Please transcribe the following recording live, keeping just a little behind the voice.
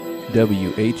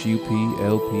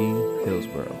WHUP-LP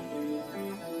Hillsboro.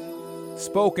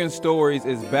 Spoken Stories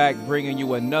is back, bringing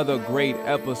you another great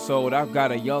episode. I've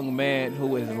got a young man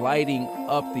who is lighting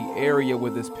up the area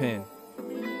with his pen.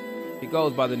 He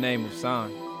goes by the name of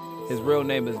San. His real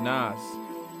name is Nas.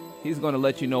 He's going to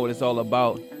let you know what it's all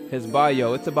about. His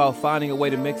bio, it's about finding a way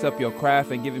to mix up your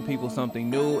craft and giving people something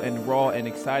new and raw and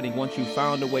exciting. Once you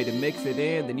found a way to mix it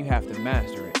in, then you have to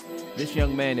master it. This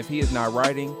young man, if he is not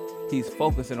writing, he's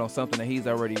focusing on something that he's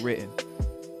already written.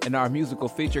 And our musical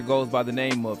feature goes by the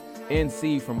name of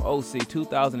NC from OC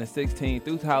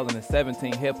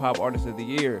 2016-2017 Hip Hop Artist of the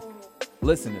Year.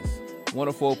 Listeners,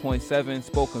 104.7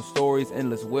 Spoken Stories,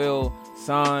 Endless Will,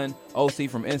 San, OC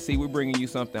from NC. We're bringing you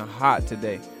something hot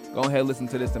today. Go ahead and listen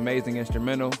to this amazing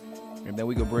instrumental, and then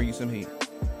we gonna bring you some heat.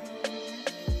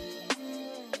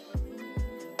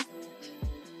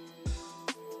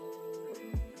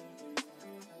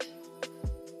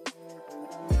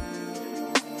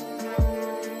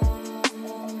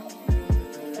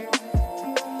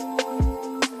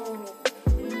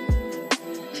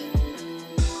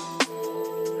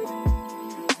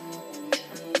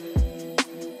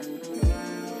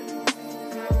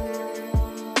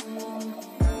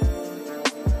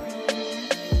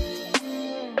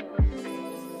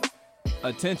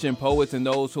 Attention poets and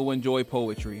those who enjoy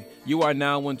poetry. You are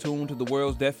now in tune to the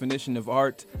world's definition of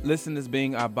art, listeners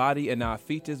being our body and our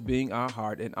features being our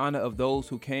heart. In honor of those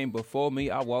who came before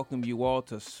me, I welcome you all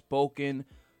to Spoken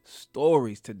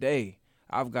Stories. Today,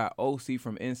 I've got OC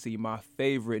from NC, my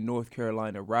favorite North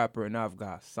Carolina rapper, and I've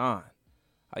got San.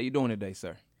 How you doing today,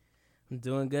 sir? I'm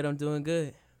doing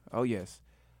good. Oh, yes.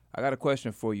 I got a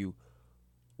question for you.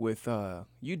 With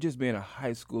you just being a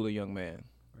high schooler young man,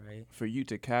 right? For you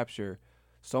to capture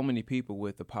so many people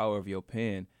with the power of your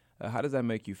pen, how does that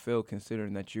make you feel,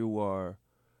 considering that you are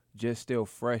just still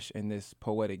fresh in this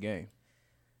poetic game?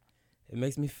 It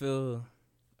makes me feel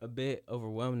a bit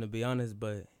overwhelmed, to be honest,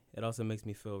 but it also makes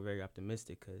me feel very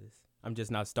optimistic because I'm just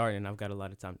not starting. I've got a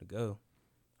lot of time to go.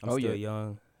 I'm still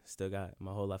young, still got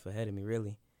my whole life ahead of me,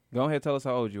 really. Go ahead, tell us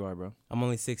how old you are, bro. I'm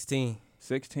only 16.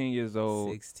 16 years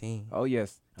old. 16. Oh,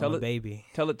 yes. I'm a baby.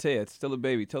 Tell it, Ted. Still a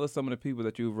baby. Tell us some of the people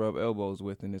that you've rubbed elbows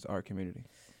with in this art community.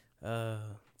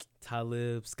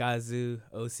 Talib, Skyzoo,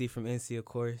 OC from NC, of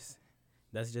course.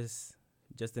 That's just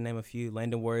to name a few.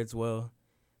 Landon Wordswell.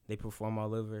 They perform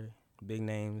all over. Big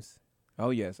names. Oh,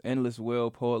 yes. Endless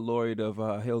Will, Poet Laureate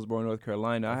of Hillsboro, North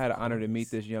Carolina. I had an honor to meet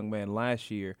this young man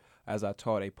last year as I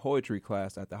taught a poetry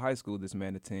class at the high school this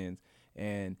man attends.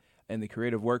 And in the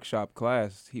creative workshop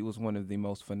class, he was one of the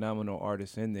most phenomenal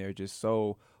artists in there, just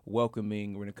so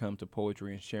welcoming when it comes to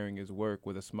poetry and sharing his work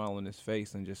with a smile on his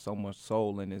face and just so much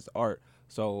soul in his art.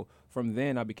 So from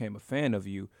then, I became a fan of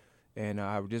you, and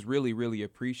I just really, really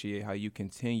appreciate how you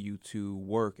continue to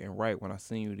work and write. When I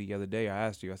seen you the other day, I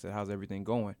asked you, I said, how's everything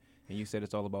going? And you said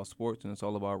it's all about sports and it's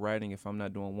all about writing. If I'm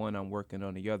not doing one, I'm working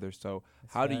on the other. So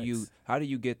how do you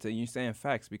get to, you're saying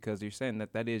facts because you're saying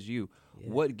that is you. Yeah.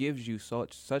 What gives you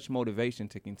such motivation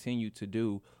to continue to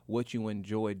do what you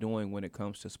enjoy doing when it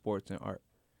comes to sports and art?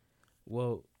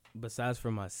 Well, besides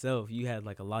for myself, you had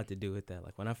like a lot to do with that.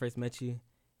 Like when I first met you,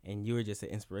 and you were just an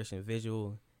inspiration,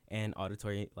 visual and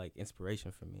auditory, like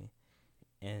inspiration for me.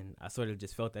 And I sort of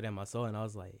just felt that in my soul, and I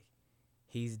was like,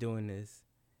 he's doing this,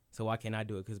 so why can't I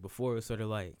do it? Because before it was sort of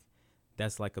like,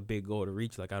 that's like a big goal to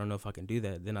reach. Like, I don't know if I can do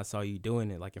that. Then I saw you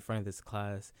doing it like in front of this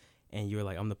class, and you were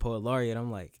like, I'm the poet laureate.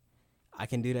 I'm like, I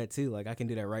can do that too. Like, I can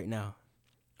do that right now.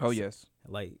 Oh, yes.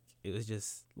 Like, it was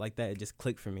just like that. It just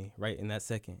clicked for me right in that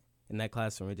second. In that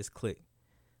classroom, it just clicked.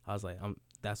 I was like,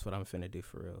 that's what I'm finna do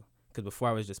for real. Because before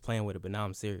I was just playing with it, but now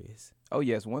I'm serious. Oh,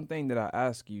 yes. One thing that I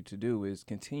ask you to do is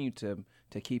continue to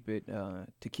keep it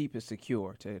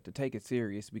secure, to take it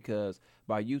serious, because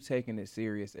by you taking it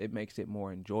serious, it makes it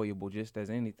more enjoyable, just as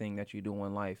anything that you do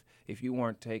in life. If you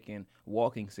weren't taking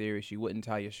walking serious, you wouldn't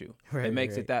tie your shoe. Right, it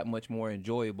makes it that much more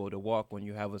enjoyable to walk when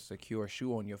you have a secure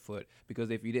shoe on your foot,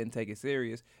 because if you didn't take it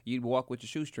serious, you'd walk with your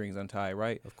shoestrings untied,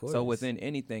 right? Of course. So within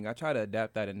anything, I try to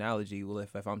adapt that analogy. Well,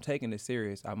 if I'm taking it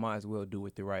serious, I might as well do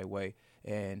it the right way.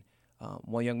 And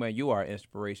one young man, you are an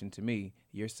inspiration to me.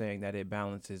 You're saying that it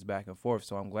balances back and forth.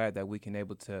 So I'm glad that we can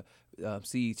able to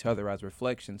see each other as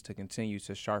reflections to continue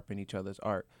to sharpen each other's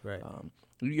art. Right.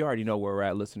 You already know where we're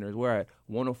at, listeners. We're at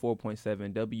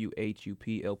 104.7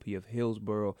 WHUP-LP of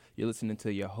Hillsboro. You're listening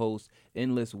to your host,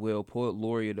 Endless Will, Poet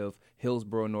Laureate of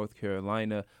Hillsboro, North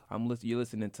Carolina. You're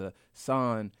listening to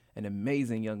San, an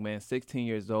amazing young man, 16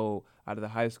 years old, out of the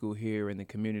high school here in the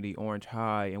community, Orange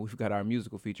High. And we've got our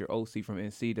musical feature, OC from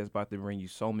NC, that's about to bring you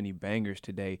so many bangers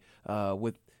today.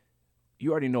 You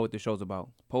already know what the show's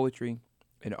about, poetry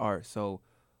and art. So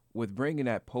with bringing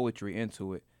that poetry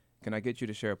into it, can I get you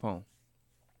to share a poem?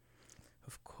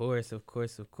 Of course, of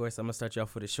course, of course. I'm gonna start you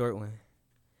off with a short one.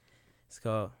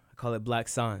 I call it Black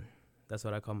Sun. That's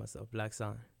what I call myself, Black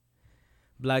Sun.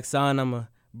 Black Sun, I'm a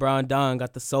brown dawn,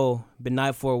 got the soul. Been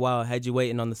night for a while, had you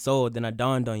waiting on the soul, then I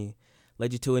dawned on you.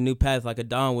 Led you to a new path like a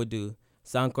dawn would do.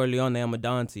 San Corleone, I'm a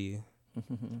dawn to you.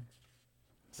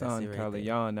 San right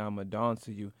Corleone, I'm a dawn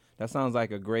to you. That sounds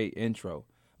like a great intro.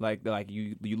 Like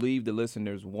you leave the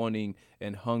listeners wanting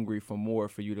and hungry for more,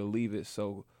 for you to leave it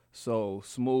so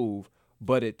smooth,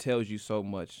 but it tells you so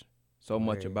much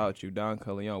about you, Don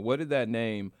Corleone. Where did that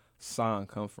name San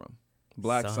come from?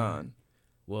 Black San.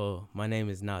 Well, my name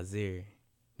is Nazir,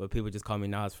 but people just call me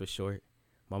Nas for short.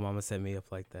 My mama set me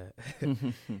up like that.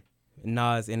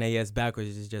 Nas, N-A-S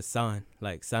backwards is just San.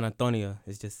 Like San Antonio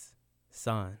is just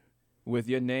San. With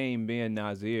your name being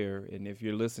Nazir, and if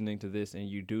you're listening to this and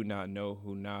you do not know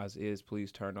who Nas is,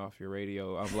 please turn off your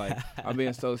radio. I'm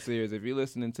being so serious. If you're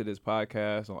listening to this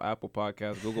podcast on Apple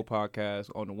Podcasts, Google Podcasts,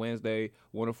 on the Wednesday,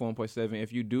 104.7,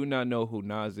 if you do not know who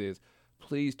Nas is,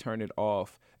 please turn it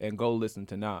off and go listen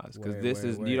to Nas.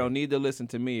 Because you don't need to listen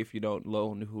to me if you don't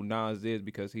know who Nas is,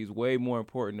 because he's way more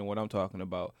important than what I'm talking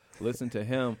about. Listen to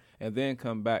him and then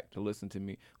come back to listen to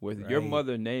me. With your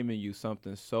mother naming you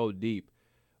something so deep,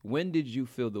 when did you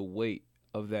feel the weight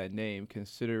of that name,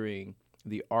 considering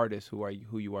the artist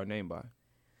who you are named by?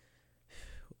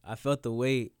 I felt the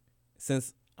weight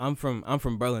since I'm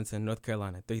from Burlington, North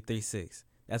Carolina, 336.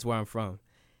 That's where I'm from.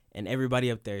 And everybody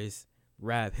up there is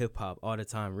rap, hip hop all the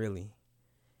time, really.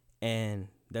 And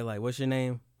they're like, "What's your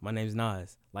name?" My name's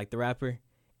Nas. Like the rapper?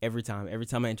 Every time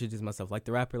I introduce myself, like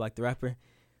the rapper.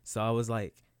 So I was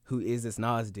like, who is this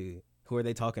Nas dude? Who are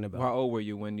they talking about? How old were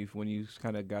you when you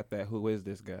kind of got that? Who is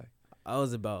this guy? I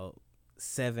was about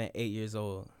 7, 8 years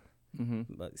old,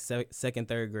 like second,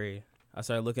 third grade. I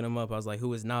started looking him up. I was like,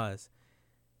 who is Nas?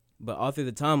 But all through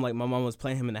the time, like my mom was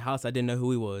playing him in the house. I didn't know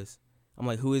who he was. I'm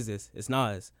like, who is this? It's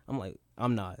Nas. I'm like,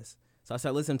 I'm Nas. So I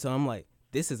started listening to him. I'm like,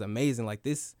 this is amazing. Like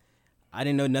this, I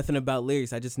didn't know nothing about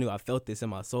lyrics. I just knew I felt this in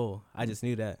my soul. I just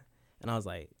knew that. And I was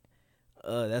like,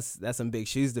 that's some big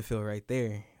shoes to fill right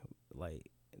there. Like,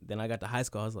 then I got to high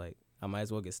school. I was like, I might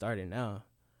as well get started now.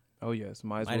 Oh, yes.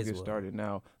 Might as well get started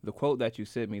now. The quote that you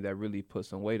sent me that really put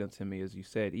some weight onto me is you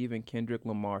said, even Kendrick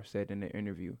Lamar said in the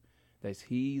interview that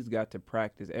he's got to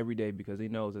practice every day because he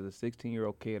knows there's a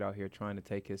 16-year-old kid out here trying to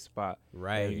take his spot.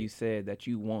 Right. And you said that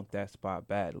you want that spot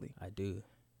badly. I do.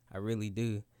 I really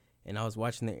do. And I was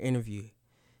watching the interview.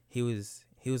 He was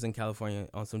in California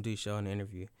on some dude's show in the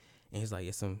interview. And he's like,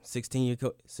 it's some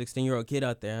 16-year-old kid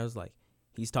out there. I was like,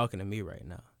 he's talking to me right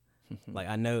now. Like,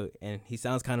 I know, and he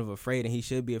sounds kind of afraid, and he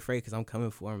should be afraid because I'm coming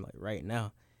for him, like, right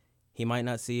now. He might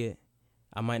not see it.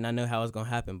 I might not know how it's going to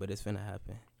happen, but it's finna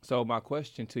happen. So my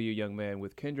question to you, young man,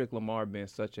 with Kendrick Lamar being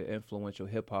such an influential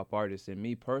hip-hop artist, and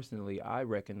me personally, I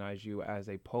recognize you as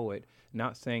a poet,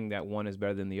 not saying that one is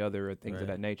better than the other or things of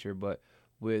that nature, but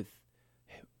with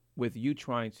you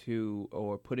trying to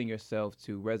or putting yourself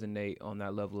to resonate on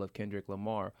that level of Kendrick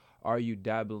Lamar, are you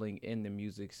dabbling in the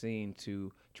music scene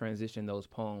to transition those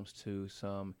poems to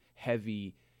some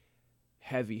heavy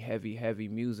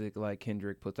music like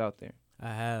Kendrick puts out there?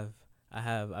 I have.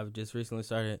 I've just recently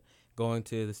started going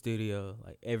to the studio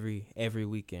like every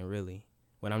weekend, really.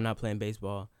 When I'm not playing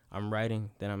baseball, I'm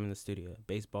writing, then I'm in the studio.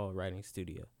 Baseball, writing,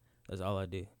 studio. That's all I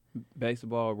do.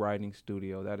 Baseball, writing,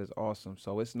 studio. That is awesome.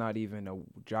 So it's not even a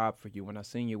job for you. When I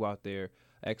seen you out there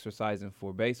exercising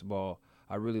for baseball,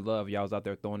 I really love y'all was out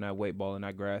there throwing that weight ball in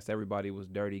that grass. Everybody was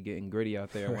dirty, getting gritty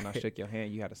out there. When I shook your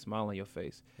hand, you had a smile on your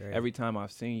face. Right. Every time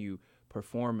I've seen you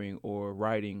performing or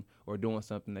writing or doing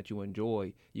something that you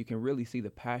enjoy, you can really see the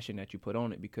passion that you put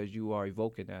on it because you are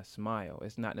evoking that smile.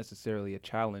 It's not necessarily a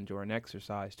challenge or an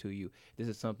exercise to you. This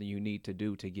is something you need to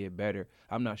do to get better.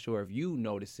 I'm not sure if you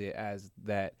notice it as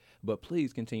that, but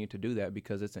please continue to do that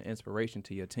because it's an inspiration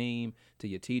to your team, to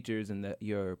your teachers, and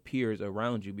your peers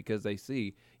around you because they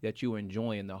see that you're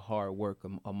enjoying the hard work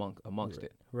amongst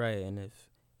it. Right, and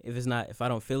if I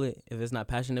don't feel it, if it's not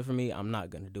passionate for me, I'm not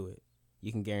gonna do it.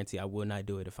 You can guarantee I will not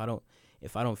do it. If I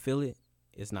don't feel it,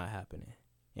 it's not happening.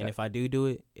 And if I do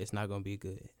it, it's not gonna be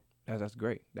good. That's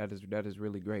great. That is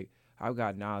really great. I've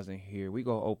got Nas in here. We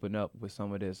gonna open up with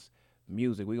some of this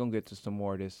music. We gonna get to some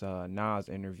more of this Nas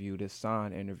interview, this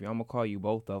San interview. I'm gonna call you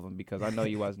both of them because I know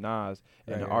you as Nas,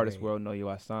 and the artist world know you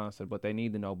as San. So, but they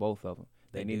need to know both of them.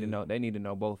 They need to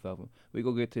know both of them. We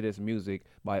go get to this music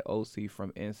by OC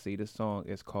from NC. The song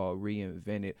is called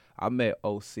Reinvented. I met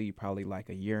OC probably like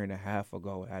a year and a half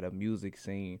ago at a music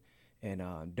scene in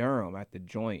Durham at the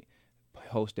Joint.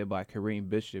 hosted by Kareem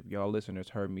Bishop. Y'all listeners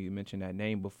heard me mention that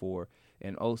name before.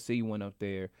 And OC went up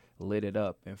there, lit it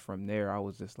up. And from there, I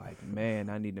was just like, man,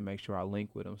 I need to make sure I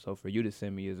link with him. So for you to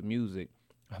send me his music,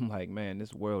 I'm like, man,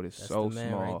 this world is so the man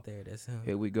small. right there. That's him.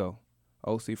 Here we go.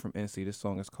 OC from NC. This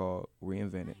song is called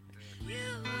Reinvented.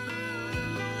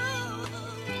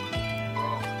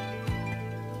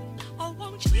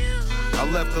 I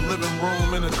left the living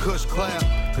room in a cush cloud,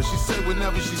 cause she said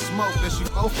whenever she smoked that she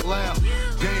both loud.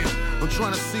 Damn, I'm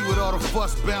trying to see what all the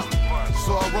fuss about.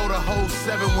 So I wrote a whole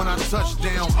 7 when I touched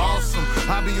down. Awesome,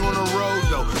 I be on the road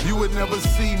though, you would never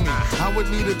see me. I would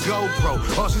need a GoPro,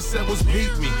 all she said was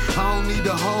peep me. I don't need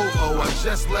a ho-oh, I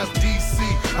just left DC,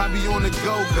 I be on the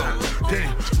go-go.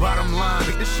 Damn, bottom line,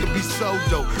 this should be so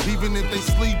dope. Even if they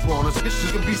sleep on us, this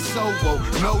shit could be so woke.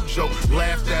 No joke,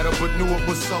 laughed at her but knew it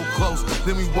was so close.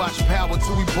 Then we watched Power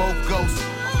till we both ghosts.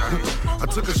 I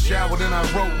took a shower, then I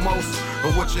wrote most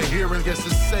of what you're hearing. Guess the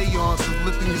seance is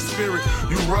lifting your spirit.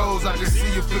 You rose, I can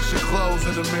see you fix your clothes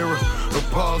in the mirror. But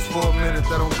pause for a minute,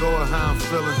 that don't go with how I'm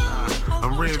feeling.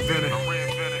 I'm reinventing.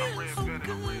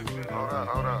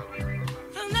 Hold up.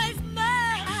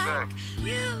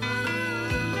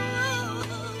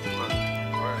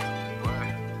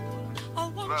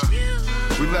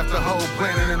 We left the whole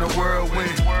planet in a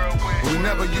whirlwind. We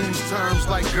never used terms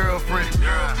like girlfriend.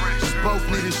 Just both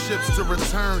needed ships to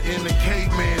return in the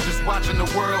caveman. Just watching the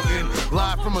world end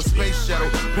live from a space shuttle.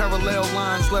 Parallel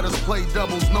lines let us play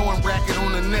doubles. Knowing racket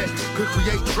on the net could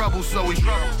create trouble. So we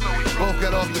both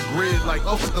got off the grid like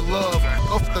off the love,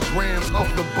 off the grams, off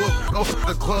the book, off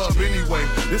the club. Anyway,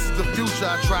 this is the future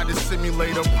I tried to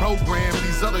simulate. A program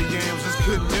these other yams just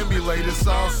couldn't emulate. It's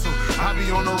awesome. I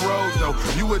be on the road though,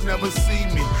 you would never see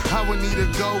me. I would need a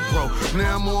GoPro.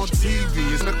 Now I'm on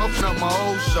TV. It's open up my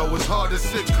old show. It's hard to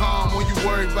sit calm when you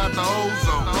worry about the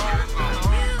ozone.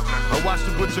 I watched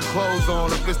you put your clothes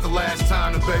on. If it's the last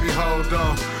time, then baby, hold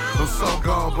on. I'm so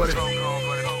gone, but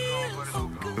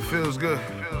it feels good.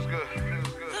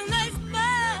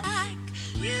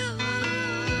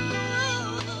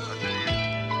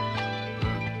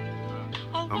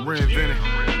 I'm reinventing.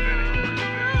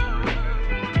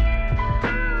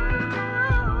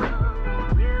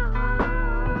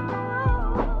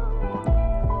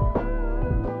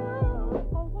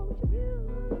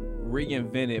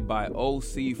 Reinvented by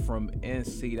OC from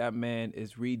NC. That man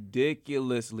is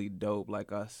ridiculously dope.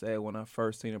 Like I said, when I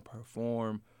first seen him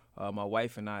perform, my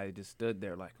wife and I just stood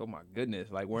there like, oh my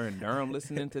goodness, like we're in Durham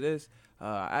listening to this.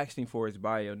 I asked him for his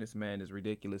bio, and this man is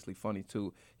ridiculously funny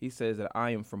too. He says that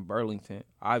I am from Burlington.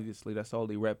 Obviously, that's all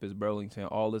he rep is Burlington.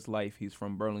 All his life, he's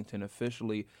from Burlington,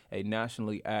 officially a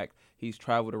nationally act. He's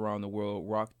traveled around the world,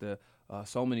 rocked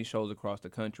so many shows across the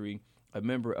country. A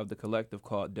member of the collective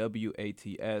called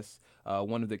WATS,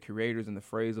 one of the creators in the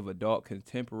phrase of adult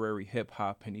contemporary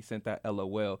hip-hop, and he sent that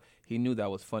LOL. He knew that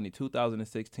was funny.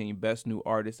 2016 Best New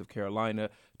Artist of Carolina,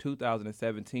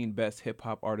 2017 Best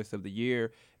Hip-Hop Artist of the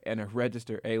Year, and a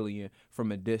registered alien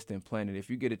from a distant planet. If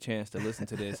you get a chance to listen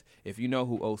to this, if you know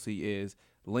who OC is,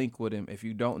 link with him. If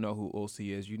you don't know who OC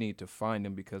is, you need to find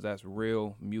him because that's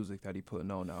real music that he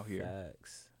putting on out here.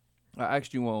 Facts. I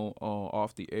asked you on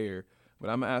off the air, but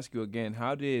I'm going to ask you again,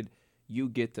 how did you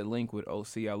get to link with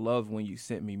OC? I love when you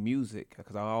sent me music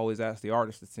because I always ask the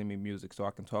artist to send me music so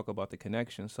I can talk about the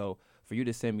connection. So for you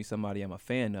to send me somebody I'm a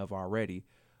fan of already,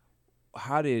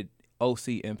 how did OC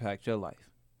impact your life?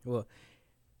 Well,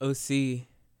 OC,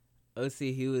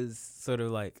 he was sort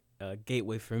of like a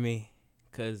gateway for me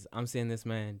because I'm seeing this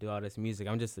man do all this music.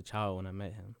 I'm just a child when I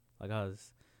met him. Like I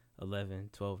was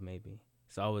 11, 12 maybe.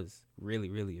 So I was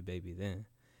really, really a baby then.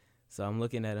 So I'm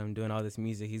looking at him doing all this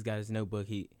music. He's got his notebook.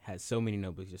 He has so many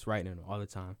notebooks, just writing them all the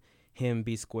time. Him,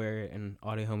 B Square, and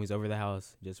all the homies over the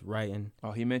house, just writing.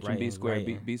 Oh, he mentioned B Square.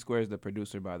 B Square is the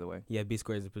producer, by the way. Yeah, B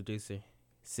Square is the producer.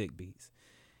 Sick beats.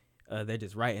 They're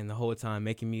just writing the whole time,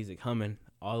 making music, humming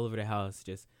all over the house.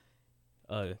 Just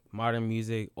modern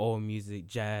music, old music,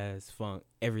 jazz, funk,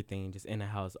 everything just in the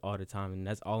house all the time. And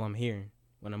that's all I'm hearing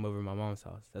when I'm over at my mom's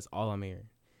house. That's all I'm hearing.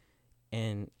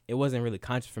 And it wasn't really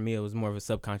conscious for me. It was more of a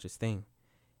subconscious thing.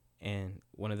 And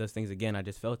one of those things, again, I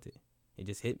just felt it. It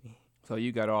just hit me. So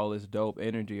you got all this dope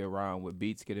energy around with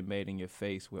beats getting made in your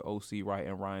face, with OC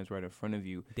writing rhymes right in front of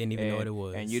you. Didn't even know what it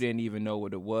was. And you didn't even know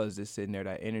what it was. Just sitting there,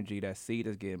 that energy, that seed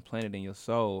is getting planted in your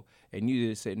soul. And you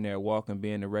just sitting there walking,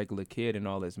 being a regular kid and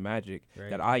all this magic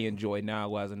that I enjoy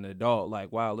now as an adult.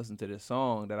 Like, wow, listen to this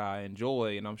song that I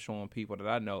enjoy, and I'm showing people that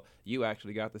I know. You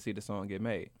actually got to see the song get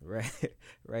made. Right.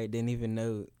 Didn't even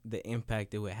know the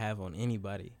impact it would have on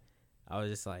anybody. I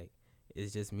was just like,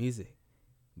 it's just music.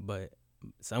 But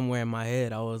somewhere in my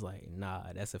head, I was like,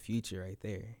 nah, that's a future right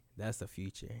there. That's the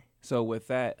future. So with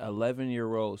that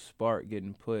 11-year-old spark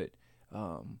getting put,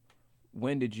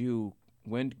 when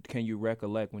can you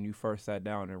recollect when you first sat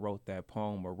down and wrote that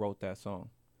poem or wrote that song?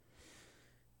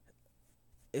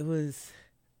 It was,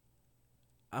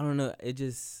 I don't know, it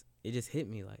just hit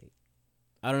me. Like,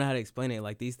 I don't know how to explain it.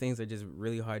 Like, these things are just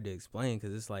really hard to explain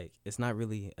because it's like, it's not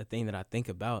really a thing that I think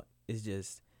about. It's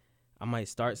just, I might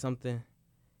start something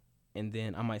and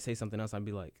then I might say something else. I'd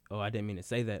be like, oh, I didn't mean to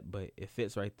say that, but it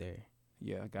fits right there.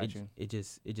 Yeah, I got you. It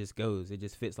just goes. It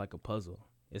just fits like a puzzle.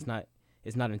 It's not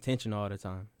intentional all the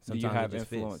time. Sometimes Do you have it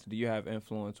just influence? fits. Do you have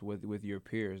influence with your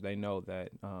peers? They know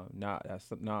that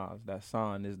Nas, that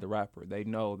Son is the rapper. They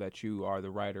know that you are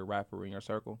the writer rapper in your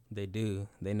circle. They do.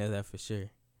 They know that for sure.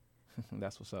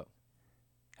 That's what's up.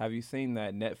 Have you seen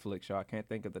that Netflix show? I can't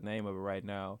think of the name of it right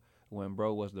now. When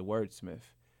bro was the wordsmith.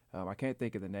 I can't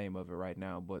think of the name of it right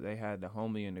now, but they had the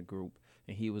homie in the group,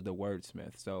 and he was the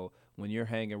wordsmith. So when you're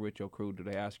hanging with your crew, do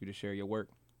they ask you to share your work?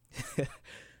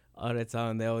 All the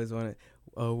time, they always want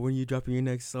to, when you dropping your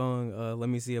next song, let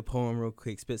me see a poem real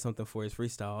quick, spit something for his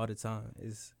freestyle all the time.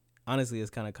 Honestly, it's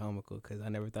kind of comical because I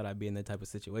never thought I'd be in that type of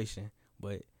situation,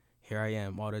 but here I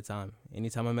am all the time.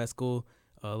 Anytime I'm at school,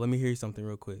 let me hear you something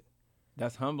real quick.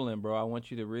 That's humbling, bro. I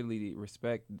want you to really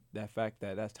respect that fact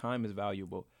that time is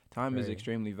valuable. Time is Right.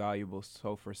 extremely valuable.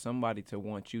 So for somebody to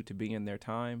want you to be in their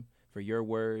time, for your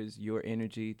words, your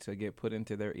energy to get put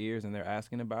into their ears and they're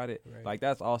asking about it, Right. like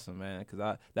that's awesome, man.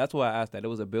 Because that's why I asked that. It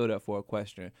was a build up for a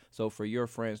question. So for your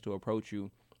friends to approach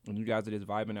you and you guys are just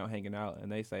vibing out, hanging out,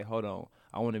 and they say, hold on,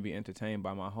 I want to be entertained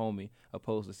by my homie,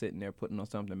 opposed to sitting there putting on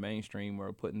something mainstream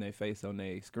or putting their face on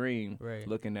their screen, Right.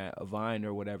 looking at a Vine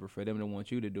or whatever, for them to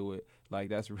want you to do it, like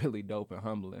that's really dope and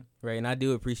humbling. Right, and I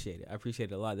do appreciate it. I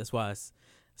appreciate it a lot. That's why I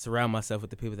surround myself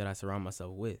with the people that I surround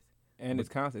myself with. And it's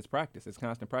constant. It's practice. It's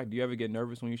constant practice. Do you ever get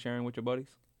nervous when you're sharing with your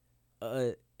buddies?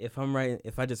 If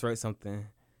I just write something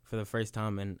for the first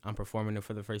time and I'm performing it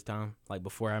for the first time, like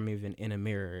before I'm even in a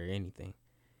mirror or anything,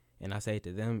 and I say it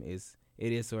to them, it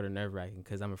is sort of nerve-wracking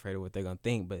because I'm afraid of what they're going to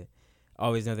think, but I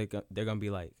always know they're going to be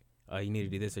like, you need to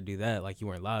do this or do that, like you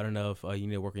weren't loud enough, you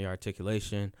need to work on your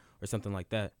articulation or something like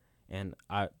that. And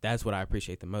that's what I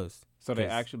appreciate the most. So they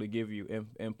actually give you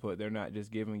input. They're not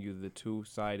just giving you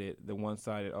the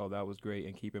one-sided, oh, that was great,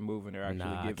 and keep it moving. They're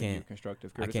actually giving you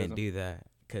constructive criticism. I can't do that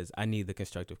because I need the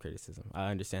constructive criticism.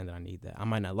 I understand that I need that. I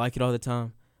might not like it all the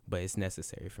time, but it's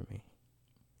necessary for me.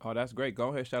 Oh, that's great. Go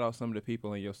ahead, shout out some of the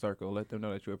people in your circle. Let them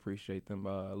know that you appreciate them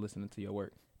listening to your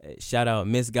work. Shout out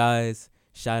Miss Guys.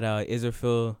 Shout out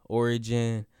Israfil,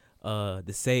 Origin, The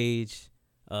Sage,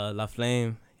 La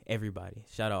Flame, everybody.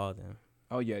 Shout out all of them.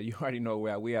 Oh, yeah, you already know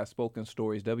where we have Spoken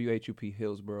Stories, WHUP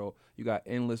Hillsboro. You got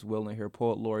Endless Will in here,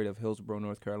 Poet Laureate of Hillsboro,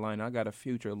 North Carolina. I got a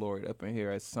future laureate up in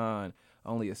here at Son,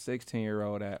 only a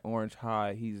 16-year-old at Orange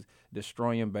High. He's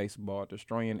destroying baseball,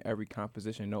 destroying every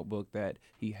composition notebook that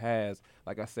he has.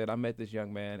 Like I said, I met this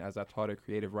young man as I taught a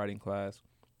creative writing class.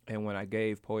 And when I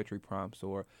gave poetry prompts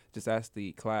or just asked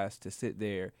the class to sit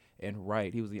there and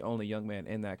write, he was the only young man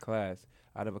in that class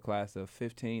out of a class of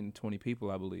 15, 20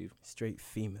 people, I believe. Straight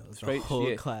females, Straight, the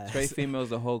whole class. Straight females,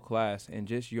 the whole class, and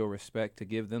just your respect to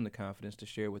give them the confidence to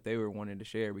share what they were wanting to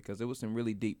share, because there was some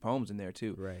really deep poems in there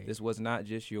too. Right. This was not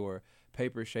just your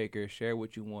paper shaker, share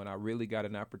what you want. I really got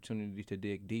an opportunity to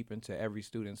dig deep into every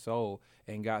student's soul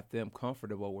and got them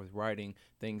comfortable with writing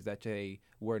things that they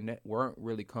weren't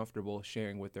really comfortable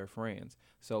sharing with their friends.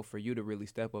 So for you to really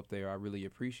step up there, I really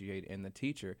appreciate it. And the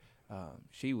teacher,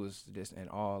 she was just in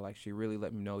awe. Like, she really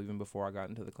let me know even before I got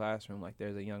into the classroom, like,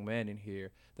 there's a young man in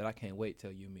here that I can't wait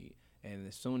till you meet. And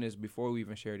before we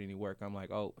even shared any work, I'm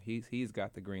like, oh, he's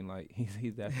got the green light.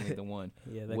 He's definitely the one.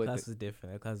 Yeah, that class was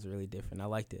different. That class was really different. I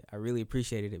liked it. I really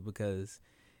appreciated it because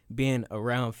being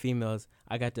around females,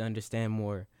 I got to understand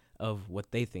more of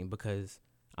what they think, because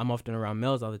I'm often around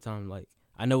males all the time. Like,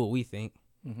 I know what we think.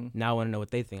 Mm-hmm. Now I want to know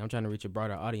what they think. I'm trying to reach a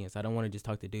broader audience. I don't want to just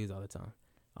talk to dudes all the time.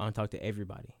 I want to talk to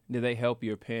everybody. Did they help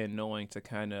your pen knowing to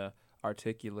kind of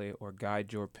articulate or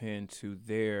guide your pen to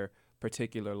their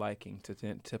particular liking,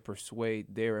 to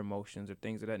persuade their emotions or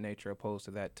things of that nature, opposed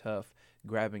to that tough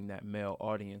grabbing that male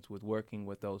audience with working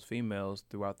with those females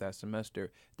throughout that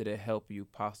semester? Did it help you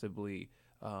possibly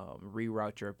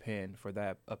reroute your pen for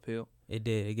that appeal? It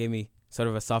did. It gave me sort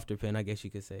of a softer pen, I guess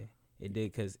you could say. It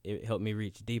did, because it helped me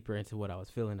reach deeper into what I was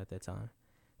feeling at that time.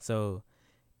 So,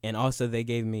 and also they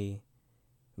gave me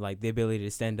like the ability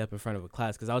to stand up in front of a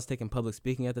class, because I was taking public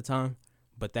speaking at the time,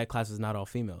 but that class was not all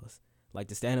females. Like,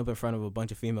 to stand up in front of a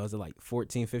bunch of females at like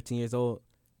 14, 15 years old,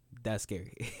 that's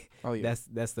scary. Oh, yeah.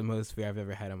 That's the most fear I've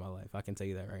ever had in my life. I can tell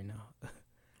you that right now.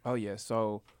 Oh, yeah.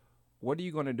 So what are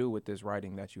you going to do with this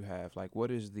writing that you have? Like, what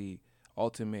is the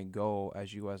ultimate goal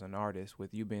as you as an artist,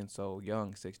 with you being so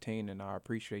young, 16, and I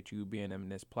appreciate you being in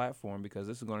this platform because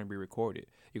this is going to be recorded.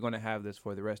 You're going to have this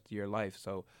for the rest of your life.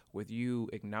 So with you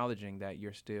acknowledging that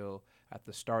you're still at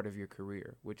the start of your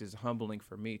career, which is humbling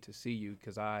for me to see you,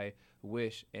 because I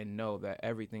wish and know that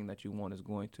everything that you want is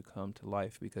going to come to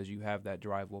life because you have that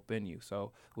drive within you.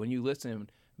 So when you listen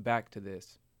back to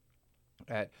this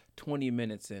at 20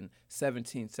 minutes and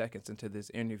 17 seconds into this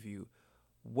interview,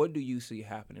 what do you see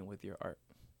happening with your art?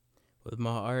 With my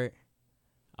art,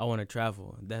 I want to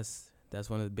travel. That's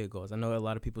one of the big goals. I know a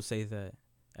lot of people say that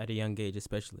at a young age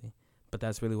especially, but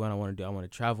that's really what I want to do. I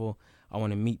want to travel. I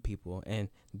want to meet people. And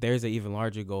there's an even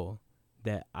larger goal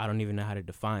that I don't even know how to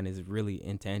define. Is really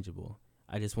intangible.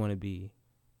 I just want to be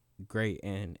great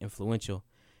and influential.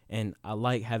 And I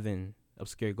like having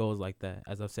obscure goals like that.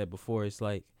 As I've said before, it's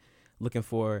like looking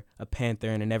for a panther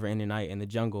in a never-ending night in the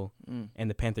jungle, and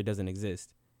the panther doesn't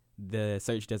exist. The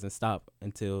search doesn't stop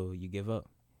until you give up,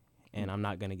 and I'm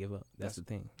not gonna give up. That's the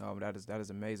thing. Oh, that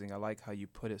is amazing. I like how you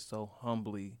put it so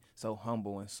humbly, so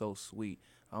humble and so sweet,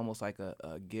 almost like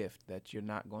a gift that you're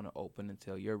not going to open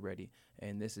until you're ready.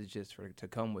 And this is just to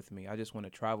come with me. I just want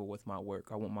to travel with my work.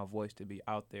 I want my voice to be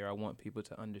out there. I want people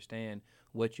to understand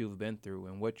what you've been through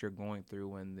and what you're going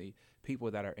through and the people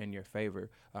that are in your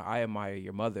favor. I admire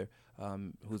your mother,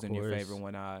 who's in your favor.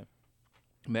 When I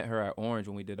met her at Orange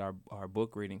when we did our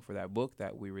book reading for that book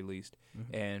that we released,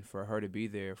 and for her to be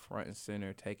there front and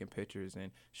center taking pictures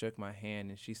and shook my hand,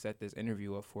 and she set this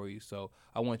interview up for you. So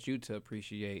I want you to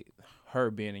appreciate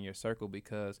her being in your circle,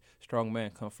 because strong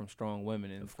men come from strong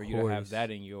women, and for you to have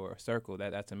that in your circle,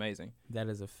 that's amazing. That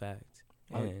is a fact.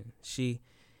 And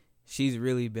she's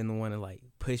really been the one to like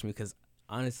push me, because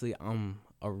honestly I'm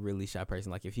a really shy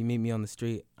person. Like if you meet me on the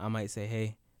street, I might say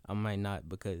hey, I might not,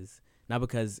 not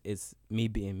because it's me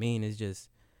being mean. It's just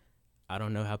I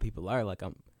don't know how people are. Like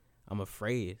I'm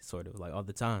afraid sort of like all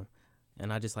the time.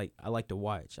 And I like to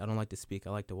watch. I don't like to speak.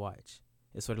 I like to watch.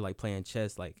 It's sort of like playing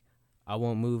chess. Like I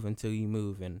won't move until you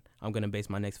move, and I'm going to base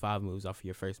my next 5 moves off of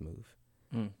your first move.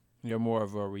 You're more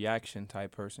of a reaction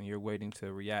type person. You're waiting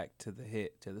to react to the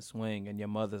hit, to the swing, and your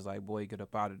mother's like, boy, get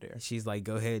up out of there. She's like,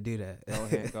 go ahead, do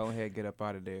that. Go ahead, get up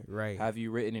out of there. Right. Have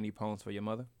you written any poems for your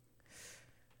mother?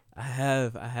 I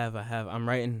have. I'm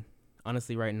writing,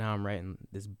 honestly, right now I'm writing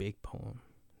this big poem.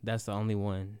 That's the only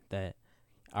one that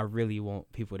I really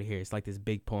want people to hear. It's like this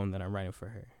big poem that I'm writing for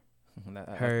her.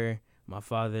 Her, my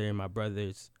father, and my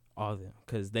brothers, all of them,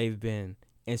 because they've been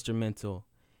instrumental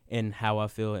in how I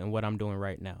feel and what I'm doing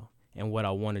right now and what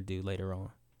I want to do later on.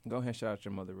 Go ahead and shout out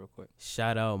your mother real quick.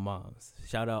 Shout out moms.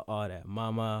 Shout out all that.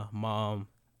 Mama, mom,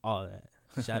 all that.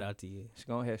 Shout out to you.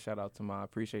 Go ahead, shout out to Mom. I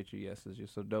appreciate you. Yes, you're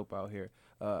so dope out here.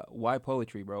 Why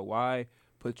poetry, bro? Why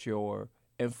put your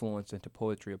influence into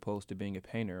poetry opposed to being a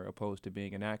painter, opposed to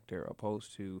being an actor,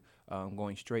 opposed to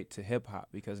going straight to hip hop?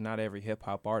 Because not every hip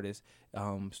hop artist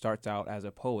starts out as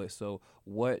a poet. So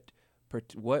what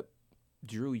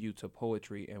drew you to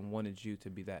poetry and wanted you to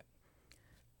be that?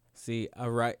 See,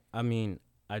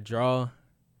 I draw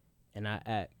and I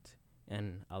act,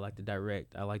 and I like to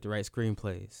direct. I like to write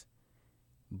screenplays.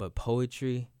 But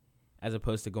poetry, as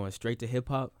opposed to going straight to hip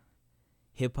hop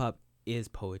is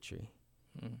poetry.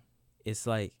 It's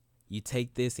like you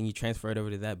take this and you transfer it over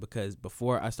to that, because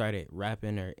before I started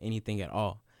rapping or anything at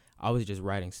all, I was just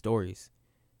writing stories.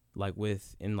 Like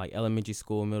in elementary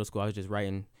school, middle school, I was just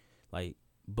writing like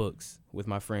books with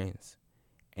my friends.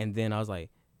 And then I was like,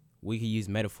 we could use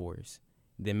metaphors.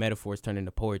 Then metaphors turned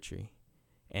into poetry.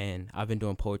 And I've been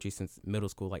doing poetry since middle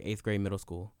school, like 8th grade middle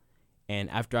school. And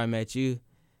after I met you,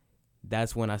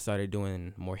 that's when I started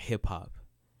doing more hip hop,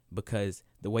 because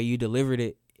the way you delivered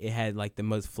it, it had like the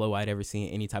most flow I'd ever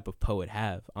seen any type of poet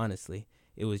have. Honestly,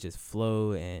 it was just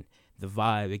flow and the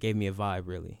vibe. It gave me a vibe,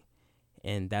 really.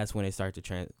 And that's when it started to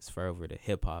transfer over to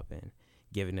hip hop and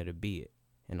giving it a beat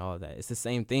and all of that. It's the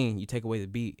same thing. You take away the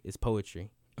beat, it's poetry.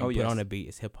 You put on a beat,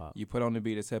 it's hip hop. You put on the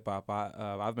beat, it's hip hop.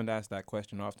 I've been asked that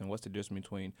question often. What's the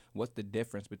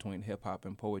difference between hip hop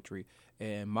and poetry?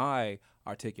 And my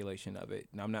articulation of it.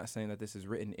 And I'm not saying that this is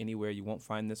written anywhere. You won't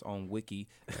find this on Wiki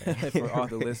for all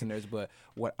the listeners. But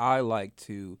what I like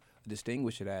to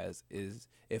distinguish it as is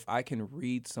if I can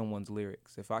read someone's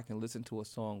lyrics, if I can listen to a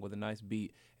song with a nice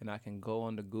beat, and I can go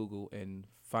onto Google and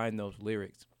find those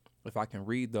lyrics. If I can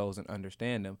read those and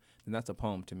understand them, then that's a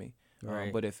poem to me.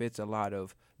 Right. But if it's a lot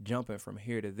of jumping from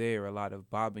here to there, a lot of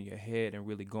bobbing your head and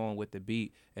really going with the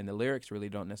beat, and the lyrics really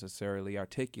don't necessarily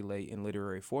articulate in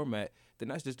literary format, then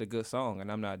that's just a good song,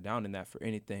 and I'm not down in that for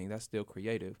anything. That's still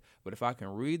creative. But if I can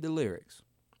read the lyrics,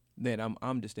 then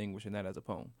I'm distinguishing that as a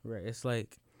poem. Right. It's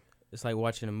like it's like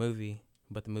watching a movie,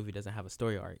 but the movie doesn't have a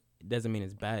story arc. It doesn't mean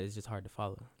it's bad. It's just hard to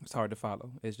follow. It's hard to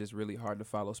follow. It's just really hard to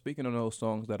follow. Speaking of those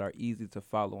songs that are easy to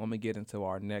follow, I'm going to get into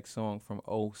our next song from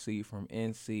OC from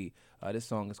NC. This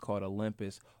song is called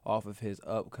Olympus off of his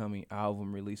upcoming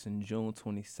album releasing June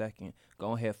 22nd.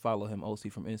 Go ahead, follow him,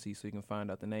 OC from NC, so you can find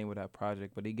out the name of that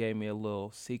project. But he gave me a little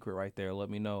secret right there.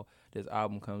 Let me know this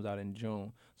album comes out in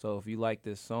June. So if you like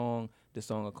this song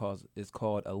is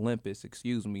called Olympus,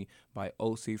 by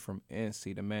OC from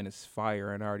NC. The man is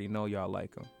fire, and I already know y'all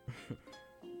like him.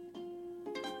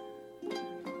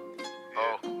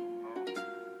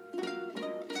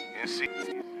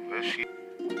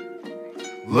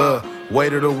 Look,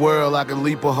 weight of the world, I can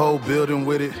leap a whole building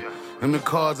with it. And the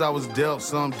cards I was dealt,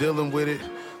 so I'm dealing with it.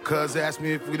 Cuz asked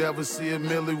me if we'd ever see a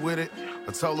Millie with it.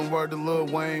 I told him word to Lil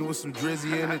Wayne with some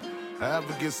Drizzy in it. I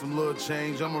ever get some little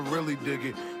change, I'ma really dig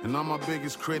it. And I'm my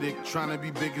biggest critic, trying to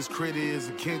be biggest critic is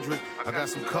a Kendrick. I got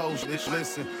some cold shit,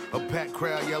 listen, a packed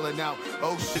crowd yelling out,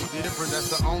 oh shit, different,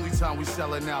 that's the only time we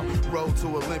selling out. Road to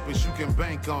Olympus, you can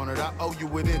bank on it, I owe you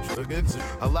with interest.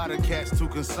 A lot of cats too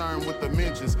concerned with the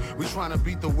mentions. We trying to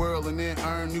beat the world and then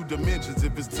earn new dimensions.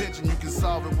 If it's tension, you can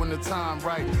solve it when the time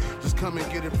right. Just come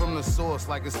and get it from the source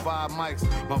like it's 5 mics.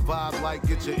 My vibe like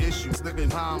get your issues, living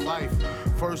time life.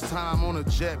 First time on a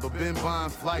jet, but been buying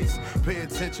flights. Pay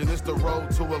attention, it's the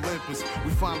road to Olympus.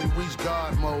 We finally reached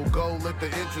God mode. Gold at the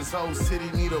entrance, whole city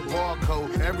need a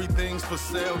barcode. Everything's for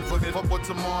sale, fuck what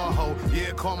tomorrow hold.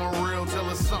 Yeah, call me real, tell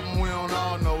us something we don't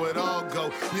all know. It all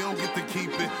go, you don't get to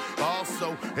keep it.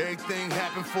 Also, everything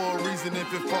happen for a reason.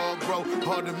 If it fall, grow.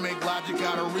 Hard to make logic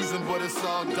out of reason, but it's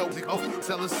all dope. Oh,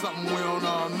 tell us something we don't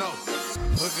all know.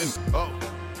 Looking, oh.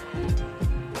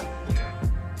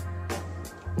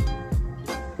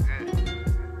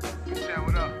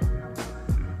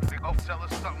 Tell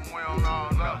us something we don't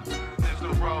all know. It's the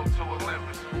road to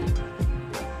Olympus.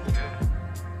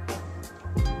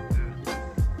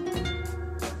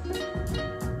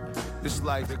 It's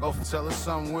like they go tell us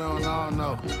something we don't all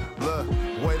know. Look,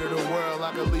 weight of the world,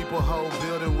 I could leap a whole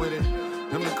building with it.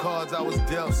 Them the cards I was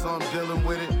dealt, so I'm dealing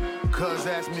with it. Cuz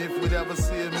asked me if we'd ever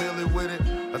see a Millie with it.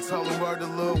 I told him word to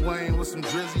Lil Wayne with some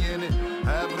Drizzy in it.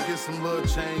 I ever get some little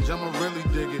change, I'ma really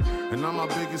dig it. And I'm my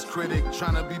biggest critic,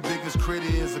 trying to be biggest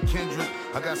critic is a Kendrick.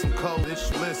 I got some cold ish,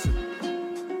 listen.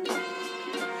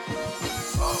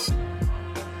 Oh.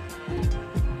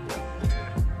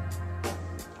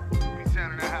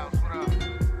 B-Town in the house, what up?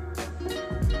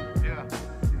 Yeah.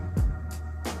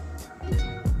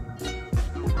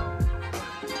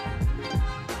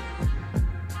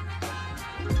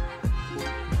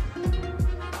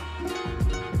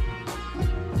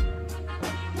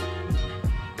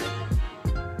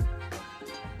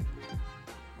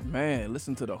 Man,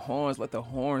 listen to the horns. Let the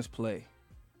horns play.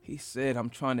 He said, I'm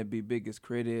trying to be biggest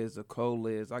crit is, a Cole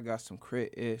is. I got some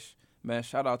crit-ish. Man,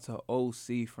 shout out to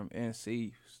OC from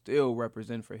NC. Still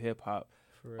represent for hip-hop.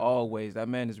 Always. That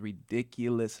man is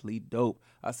ridiculously dope.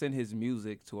 I sent his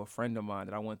music to a friend of mine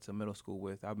that I went to middle school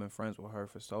with. I've been friends with her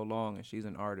for so long, and she's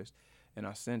an artist. And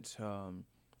I sent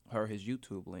her his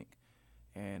YouTube link.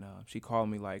 And she called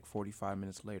me like 45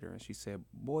 minutes later, and she said,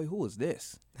 boy, who is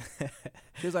this?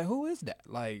 She was like, who is that?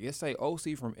 Like, it say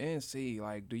OC from NC.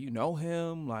 Like, do you know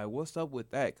him? Like, what's up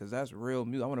with that? Because that's real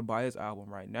music. I want to buy his album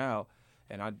right now.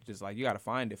 And I just like, you got to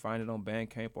find it. Find it on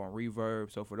Bandcamp, on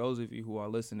Reverb. So for those of you who are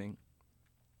listening,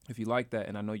 if you like that,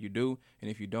 and I know you do,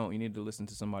 and if you don't, you need to listen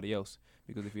to somebody else.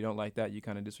 Because if you don't like that, you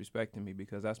kind of disrespecting me,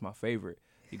 because that's my favorite.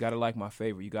 You got to like my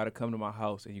favorite. You got to come to my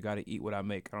house, and you got to eat what I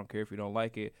make. I don't care if you don't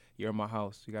like it. You're in my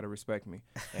house. You got to respect me.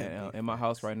 And in my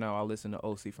house right now, I listen to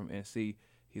OC from NC.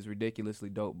 He's ridiculously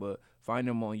dope. But find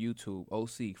him on YouTube,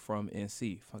 OC from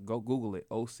NC. Go Google it,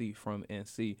 OC from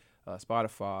NC.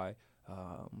 Spotify,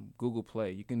 Google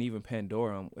Play. You can even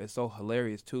Pandora him. It's so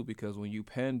hilarious, too, because when you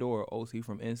Pandora OC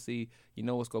from NC, you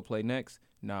know what's going to play next?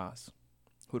 Nas.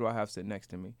 Who do I have sit next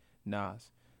to me?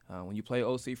 Nas. When you play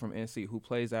OC from NC, who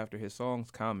plays after his songs?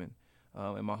 Common.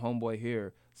 And my homeboy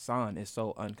here, Son, is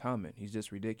so uncommon. He's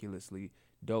just ridiculously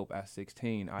dope at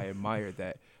 16. I admire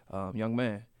that. Young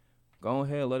man, go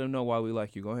ahead, let him know why we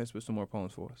like you. Go ahead and spit some more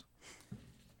poems for us.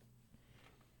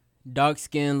 Dark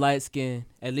skin, light skin,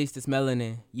 at least it's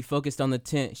melanin. You focused on the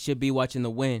tent, should be watching the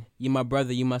wind. You my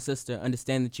brother, you my sister,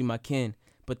 understand that you my kin.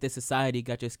 But this society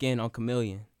got your skin on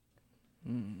chameleon.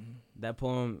 That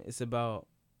poem,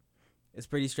 it's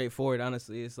pretty straightforward,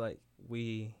 honestly. It's like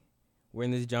we're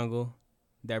in this jungle.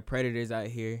 There are predators out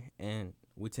here, and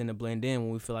we tend to blend in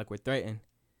when we feel like we're threatened.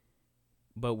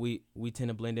 But we tend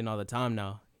to blend in all the time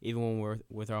now, even when we're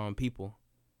with our own people.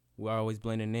 We're always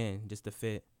blending in just to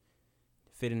fit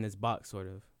in this box, sort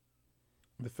of.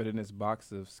 To fit in this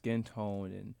box of skin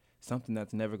tone and something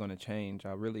that's never going to change.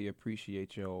 I really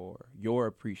appreciate your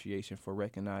appreciation for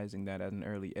recognizing that at an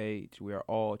early age. We are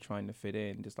all trying to fit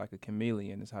in, just like a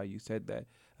chameleon is how you said that,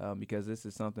 because this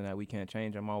is something that we can't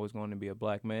change. I'm always going to be a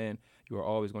black man. You are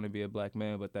always going to be a black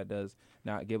man, but that does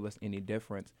not give us any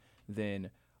difference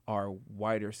than our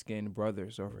whiter skinned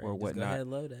brothers or whatnot. Just go ahead and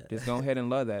love that. Just go ahead and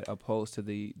love that, opposed to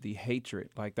the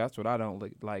hatred. Like, that's what I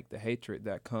don't like, the hatred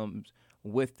that comes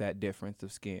with that difference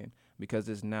of skin, because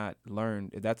it's not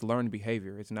learned. That's learned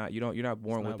behavior. It's not, you're not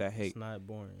born with that hate. It's not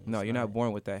born. No, you're not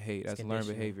born with that hate. That's learned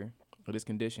behavior. But it's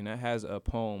conditioned. That has a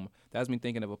poem. That has me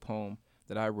thinking of a poem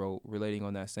that I wrote relating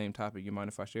on that same topic. You mind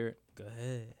if I share it? Go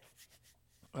ahead.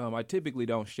 I typically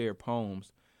don't share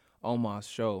poems on my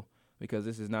show because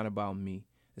this is not about me.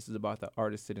 This is about the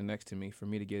artist sitting next to me, for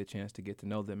me to get a chance to get to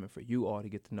know them and for you all to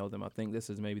get to know them. I think this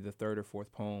is maybe the third or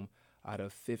fourth poem out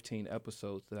of 15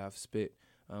 episodes that I've spit.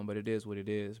 But it is what it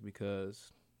is,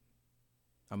 because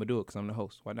I'm going to do it because I'm the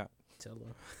host. Why not? Tell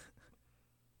them.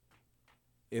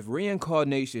 If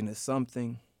reincarnation is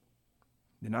something,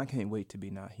 then I can't wait to be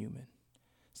not human.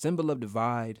 Symbol of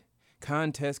divide,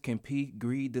 contest, compete,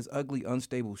 greed, this ugly,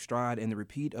 unstable stride, and the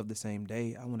repeat of the same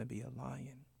day. I want to be a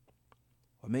lion,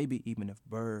 or maybe even a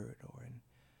bird or an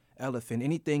elephant,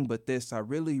 anything but this. I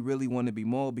really, really want to be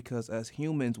more, because as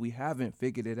humans, we haven't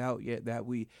figured it out yet,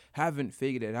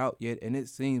 and it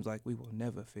seems like we will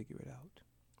never figure it out.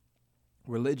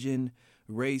 Religion,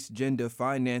 race, gender,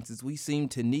 finances, we seem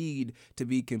to need to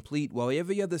be complete while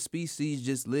every other species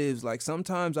just lives. Like,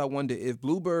 sometimes I wonder if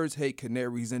bluebirds hate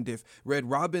canaries, and if red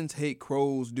robins hate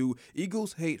crows. Do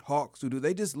eagles hate hawks, or do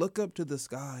they just look up to the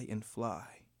sky and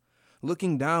fly?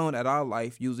 Looking down at our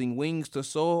life, using wings to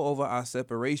soar over our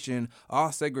separation,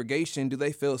 our segregation, do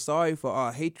they feel sorry for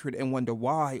our hatred and wonder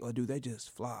why, or do they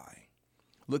just fly?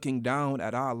 Looking down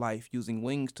at our life, using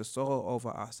wings to soar over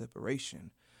our separation,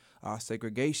 our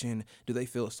segregation, do they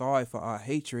feel sorry for our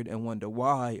hatred and wonder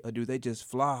why, or do they just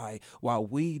fly while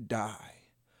we die?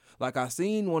 Like, I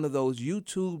seen one of those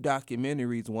YouTube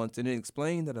documentaries once, and it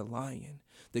explained that a lion,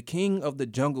 the king of the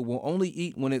jungle, will only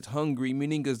eat when it's hungry,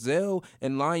 meaning gazelle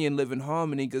and lion live in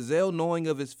harmony, gazelle knowing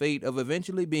of its fate of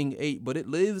eventually being ate, but it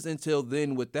lives until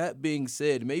then. With that being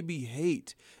said, maybe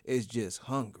hate is just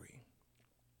hungry.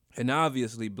 And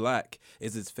obviously black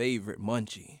is its favorite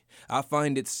munchie. I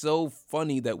find it so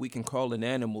funny that we can call an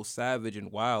animal savage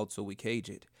and wild, so we cage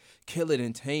it, kill it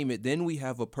and tame it. Then we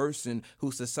have a person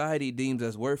who society deems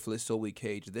as worthless, so we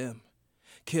cage them.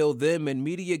 Kill them, and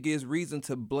media gives reason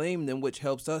to blame them, which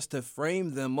helps us to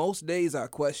frame them. Most days I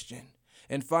question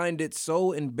and find it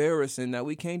so embarrassing that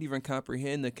we can't even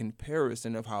comprehend the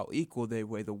comparison of how equal the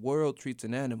way the world treats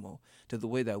an animal to the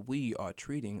way that we are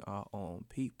treating our own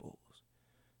peoples.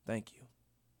 Thank you.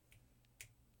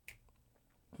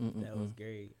 That was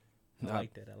great. I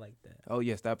like that. Oh,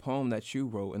 yes, that poem that you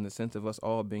wrote, in the sense of us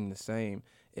all being the same,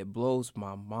 it blows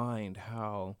my mind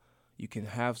how you can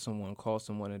have someone call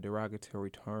someone a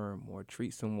derogatory term or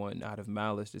treat someone out of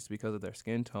malice just because of their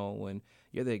skin tone when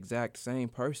you're the exact same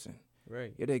person.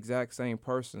 Right. You're the exact same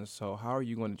person. So how are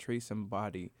you going to treat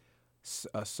somebody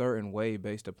a certain way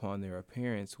based upon their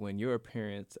appearance when your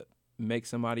appearance makes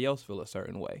somebody else feel a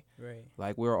certain way? Right.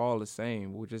 Like, we're all the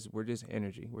same. We're just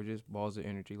energy. We're just balls of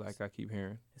energy, like I keep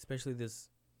hearing. Especially this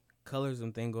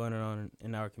colorism thing going on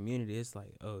in our community. It's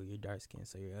like, oh, you're dark skinned,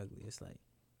 so you're ugly. It's like,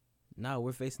 no,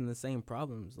 we're facing the same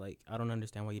problems. Like, I don't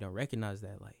understand why you don't recognize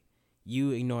that. Like, you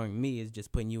ignoring me is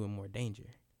just putting you in more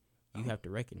danger. You have to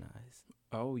recognize.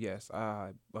 Oh, yes.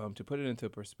 To put it into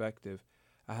perspective,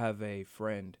 I have a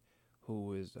friend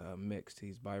who is mixed.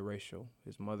 He's biracial.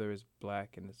 His mother is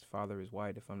black and his father is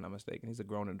white, if I'm not mistaken. He's a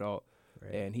grown adult.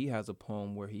 Right. And he has a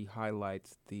poem where he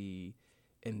highlights the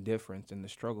indifference and the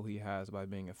struggle he has by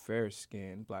being a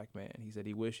fair-skinned black man. He said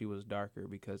he wish he was darker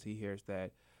because he hears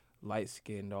that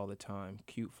light-skinned all the time,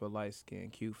 cute for light-skin,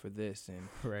 cute for this, and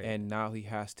right. And now he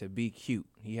has to be cute.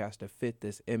 He has to fit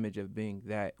this image of being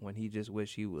that when he just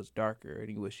wish he was darker and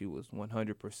he wish he was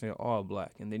 100% all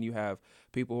black. And then you have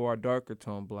people who are darker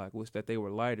tone black, wish that they were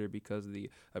lighter because of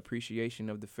the appreciation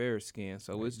of the fair skin.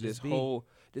 So right. It's just be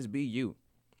you.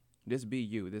 Just be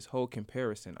you. This whole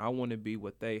comparison. I want to be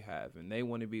what they have, and they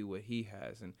want to be what he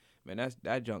has. And man,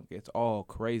 that junk gets all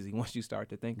crazy once you start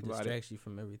to think about it. Distracts you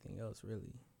from everything else,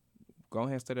 really. Go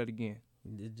ahead and say that again.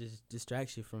 It just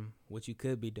distracts you from what you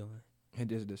could be doing. It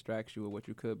just distracts you with what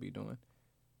you could be doing.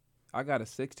 I got a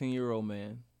 16-year-old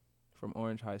man from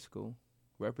Orange High School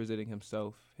representing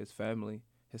himself, his family,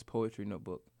 his poetry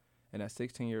notebook. And at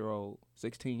 16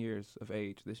 years of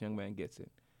age, this young man gets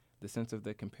it. The sense of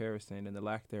the comparison and the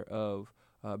lack thereof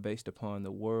based upon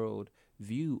the world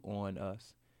view on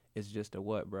us is just a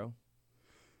what, bro?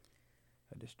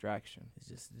 A distraction. It's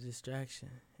just a distraction.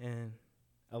 And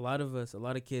a lot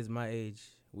of kids my age,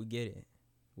 we get it.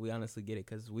 We honestly get it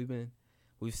because we've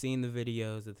seen the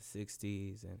videos of the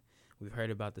 60s and we've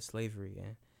heard about the slavery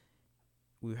and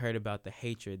we've heard about the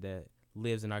hatred that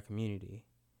lives in our community.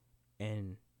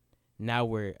 And now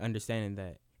we're understanding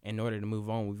that in order to move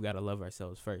on, we've got to love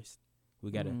ourselves first.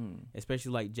 We got to,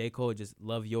 especially like J. Cole, just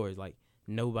love yours. Like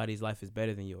nobody's life is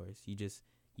better than yours. You just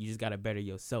got to better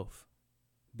yourself.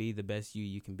 Be the best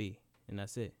you can be. And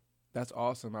that's it. That's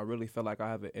awesome. I really feel like I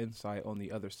have an insight on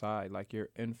the other side. Like you're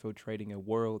infiltrating a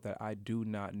world that I do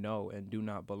not know and do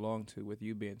not belong to with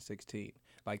you being 16.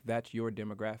 Like that's your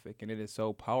demographic. And it is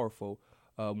so powerful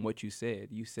what you said.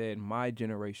 You said my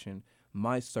generation,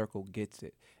 my circle gets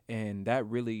it. And that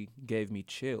really gave me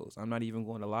chills. I'm not even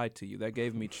going to lie to you. That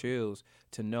gave me chills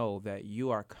to know that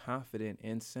you are confident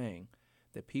in saying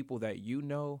that people that you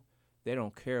know, they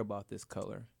don't care about this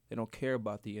color. They don't care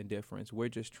about the indifference. We're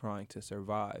just trying to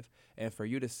survive. And for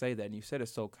you to say that, and you said it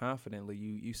so confidently,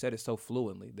 you said it so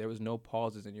fluently. There was no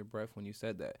pauses in your breath when you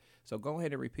said that. So go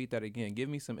ahead and repeat that again. Give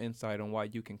me some insight on why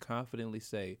you can confidently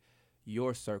say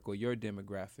your circle, your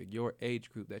demographic, your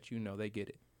age group that you know, they get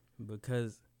it.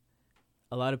 Because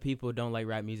a lot of people don't like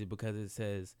rap music because it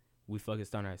says we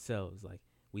focused on ourselves. Like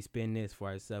we spin this for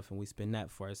ourselves and we spin that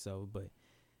for ourselves. But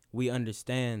we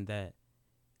understand that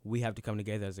we have to come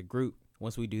together as a group.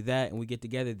 Once we do that and we get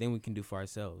together, then we can do for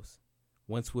ourselves.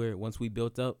 Once we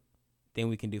built up, then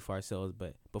we can do for ourselves.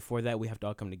 But before that, we have to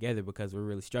all come together because we're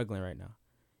really struggling right now.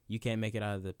 You can't make it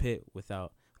out of the pit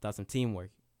without some teamwork,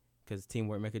 because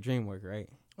teamwork make a dream work, right?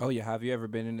 Oh, yeah. Have you ever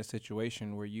been in a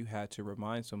situation where you had to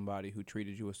remind somebody who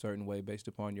treated you a certain way based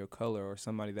upon your color, or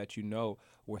somebody that you know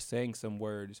were saying some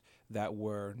words that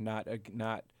were not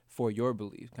for your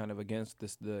belief, kind of against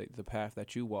the path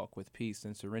that you walk with peace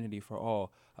and serenity for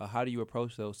all? How do you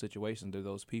approach those situations or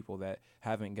those people that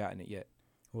haven't gotten it yet?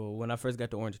 Well, when I first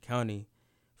got to Orange County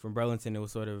from Burlington, it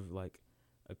was sort of like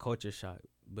a culture shock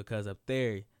because up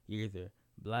there, you're either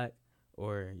black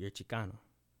or you're Chicano,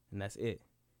 and that's it.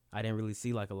 I didn't really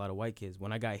see like a lot of white kids.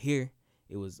 When I got here,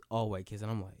 it was all white kids, and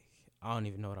I'm like, I don't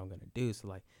even know what I'm going to do. So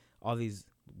like all these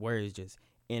words just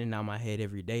in and out my head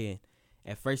every day. And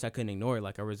at first I couldn't ignore it.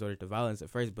 Like I resorted to violence at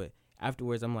first, but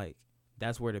afterwards I'm like,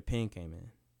 that's where the pen came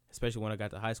in. Especially when I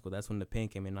got to high school, that's when the pen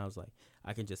came in. And I was like,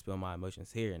 I can just spill my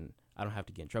emotions here and I don't have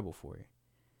to get in trouble for it.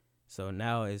 So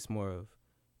now it's more of,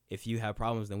 if you have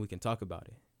problems, then we can talk about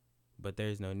it. But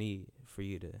there's no need for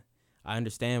you to, I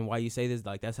understand why you say this.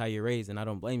 Like that's how you're raised and I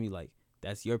don't blame you. Like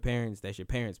that's your parents, that's your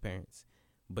parents' parents.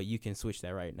 But you can switch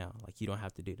that right now. Like you don't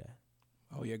have to do that.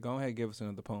 Oh yeah, go ahead and give us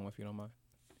another poem if you don't mind.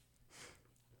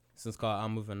 This one's called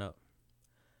I'm Moving Up.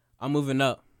 I'm moving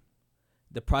up.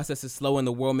 The process is slow and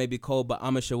the world may be cold, but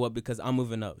I'ma show up because I'm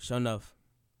moving up. Sure enough.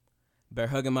 Bear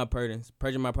hugging my burdens,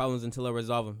 purging my problems until I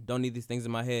resolve them. Don't need these things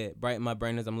in my head. Brighten my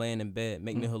brain as I'm laying in bed.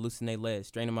 Make me hallucinate lead.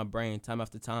 Straining my brain time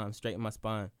after time. Straighten my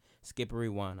spine. Skip a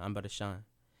rewind. I'm about to shine.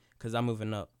 Cause I'm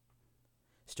moving up.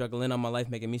 Struggling on my life,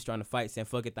 making me strong to fight. Saying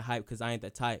fuck it the hype, cause I ain't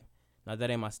that type. Now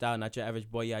that ain't my style, not your average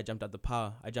boy, yeah, I jumped out the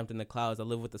pile. I jumped in the clouds, I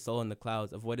live with the soul in the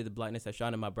clouds. Avoided the blackness that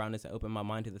shone in my brownness and opened my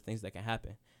mind to the things that can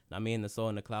happen. Now me and the soul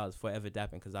in the clouds, forever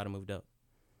dapping, cause I done moved up.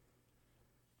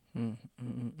 You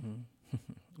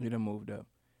done moved up.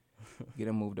 You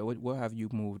done moved up. Where have you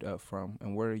moved up from,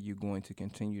 and where are you going to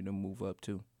continue to move up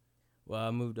to? Well,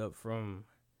 I moved up from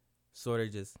sort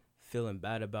of just feeling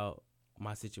bad about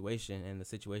my situation and the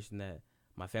situation that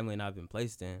my family and I have been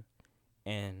placed in,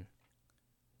 and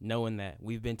knowing that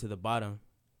we've been to the bottom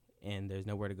and there's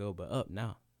nowhere to go but up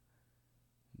now.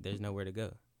 There's nowhere to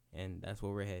go. And that's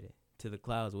where we're headed. To the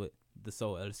clouds with the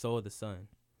soul of the sun.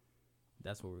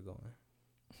 That's where we're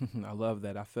going. I love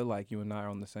that. I feel like you and I are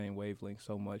on the same wavelength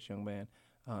so much, young man.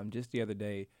 Just the other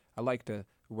day, I like to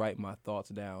write my thoughts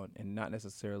down and not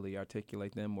necessarily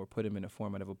articulate them or put them in the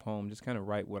format of a poem, just kind of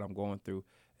write what I'm going through.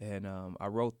 And I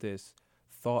wrote this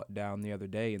thought down the other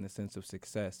day in the sense of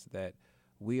success, that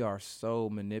we are so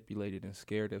manipulated and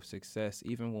scared of success,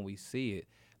 even when we see it,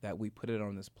 that we put it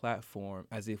on this platform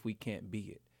as if we can't be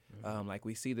it. Like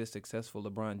we see this successful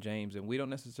LeBron James, and we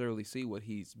don't necessarily see what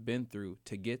he's been through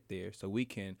to get there, so we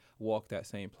can walk that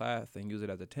same path and use it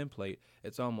as a template.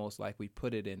 It's almost like we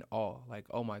put it in awe, like,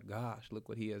 oh my gosh, look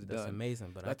what he has done. That's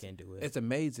amazing, but I can't do it. It's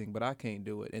amazing, but I can't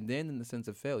do it. And then in the sense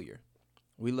of failure,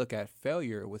 we look at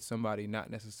failure with somebody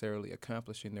not necessarily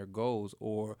accomplishing their goals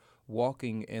or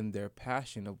walking in their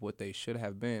passion of what they should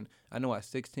have been. I know at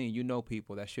 16, you know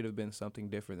people that should have been something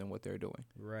different than what they're doing.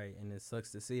 Right, and it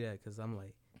sucks to see that because I'm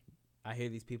like, I hear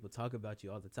these people talk about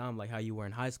you all the time, like how you were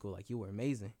in high school, like you were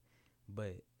amazing.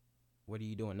 But what are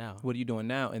you doing now? What are you doing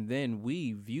now? And then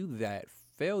we view that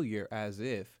failure as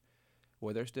if,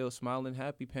 well, they're still smiling,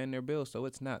 happy, paying their bills, so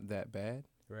it's not that bad.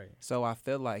 Right. So I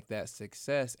feel like that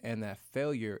success and that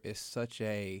failure is such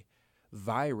a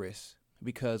virus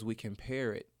because we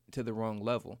compare it to the wrong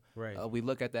level. Right. We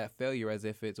look at that failure as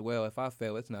if it's, well, if I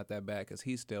fail, it's not that bad because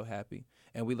he's still happy.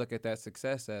 And we look at that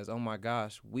success as, oh my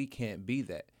gosh, we can't be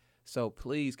that. So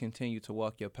please continue to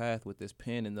walk your path with this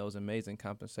pen and those amazing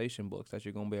compensation books that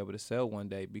you're going to be able to sell one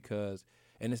day because,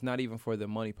 and it's not even for the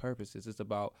money purposes. It's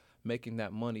about making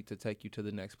that money to take you to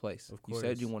the next place. Of course. You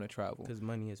said you want to travel. Because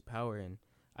money is power, and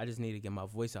I just need to get my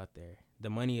voice out there. The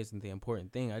money isn't the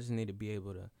important thing. I just need to be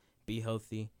able to be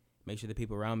healthy, make sure the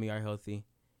people around me are healthy,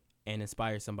 and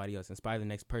inspire somebody else, inspire the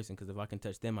next person. Because if I can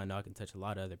touch them, I know I can touch a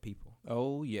lot of other people.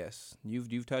 Oh, yes.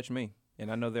 You've touched me.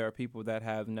 And I know there are people that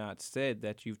have not said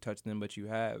that you've touched them, but you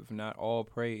have. Not all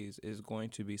praise is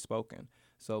going to be spoken.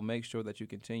 So make sure that you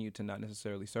continue to not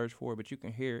necessarily search for it, but you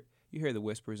can hear it. You hear the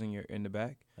whispers in the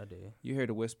back. I do. You hear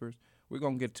the whispers. We're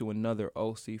going to get to another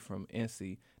OC from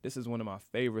NC. This is one of my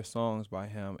favorite songs by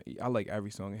him. I like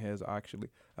every song of his, actually.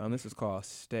 This is called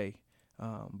Stay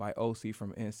by OC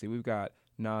from NC. We've got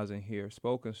Nas in here,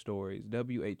 Spoken Stories,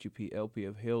 WHUP LP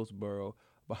of Hillsboro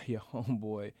by your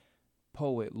homeboy,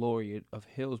 Poet Laureate of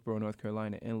Hillsboro, North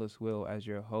Carolina, Endless Will as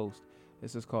your host.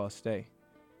 This is called Stay.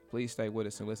 Please stay with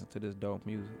us and listen to this dope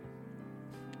music.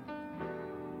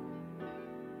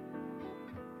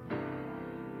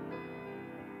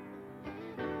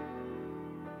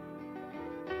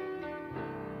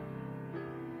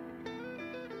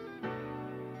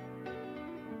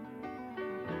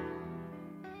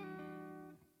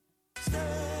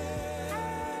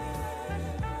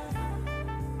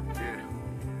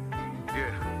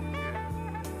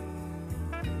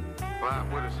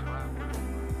 Vibe with us.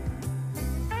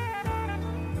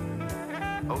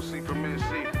 OC from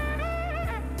NC.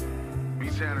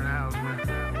 B-Town in the house, man.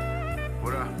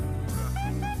 What up?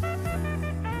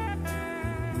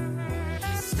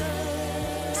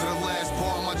 To the last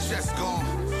bar, my chest gone.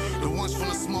 The ones from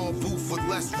the small booth with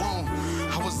less room.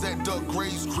 I was at Doug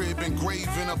Gray's crib,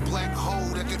 engraving a black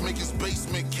hole that could make his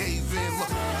basement cave in.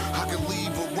 Look, I could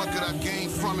leave, but what could I gain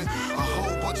from it? A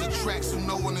whole bunch of tracks who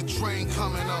know when the train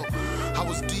coming out. I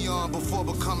was Dion before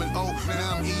becoming O.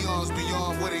 Now I'm eons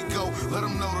beyond where they go. Let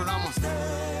them know that I'm a...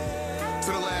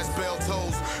 To the last bell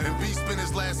tolls, and B spin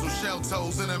his last on shell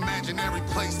toes. An imaginary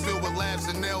place filled with labs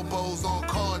and elbows on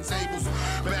card tables.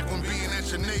 Back when being at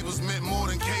your neighbors meant more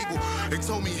than cable. They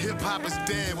told me hip hop is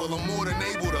dead, well I'm more than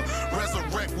able to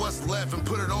resurrect what's left and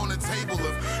put it on the table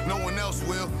if no one else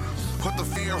will. Put the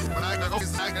fear, but I got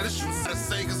this shit to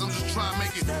say, cause I'm just trying to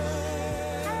make it.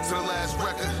 To the last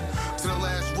record, to the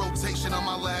last rotation on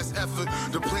my last effort.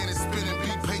 The planet spinning,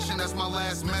 be patient, that's my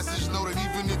last message. Know that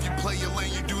even if you play your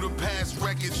lane, you do the past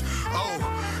wreckage. Oh,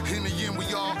 in the end we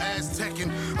all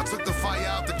Aztecing. I took the fire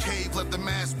out the cave, left the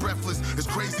mass breathless. It's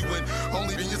crazy when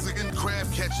only the instant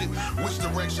craft catch it. Which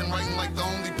direction, writing like the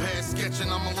only path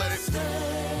sketching. I'ma let it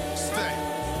stay.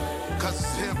 Cause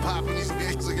it's hip-hop and these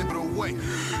guys are giving it away.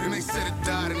 And they said it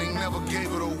died and they never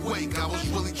gave it awake. I was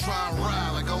really trying to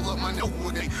ride like all up my nose.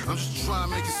 I'm just trying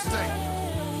to make it stay.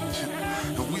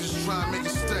 And we just trying to make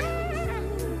it stay.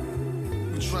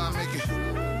 We trying to make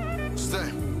it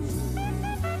stay.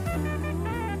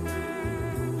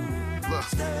 Look.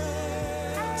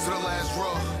 To the last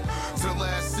raw, to the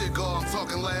last cigar, I'm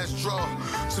talking last draw.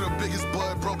 To the biggest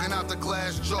bud broken out the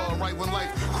glass jaw. Right when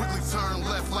life quickly turned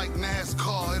left like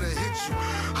NASCAR, it'll hit you.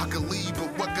 I could leave,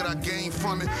 but what could I gain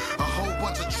from it? A whole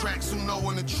bunch of tracks who know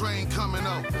when the train coming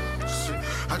up. Shit,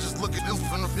 I just look at this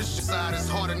from the fish side. It's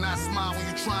hard to not smile when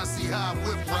you try and see how I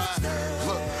whip ride.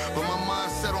 Look, but my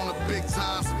mindset on the big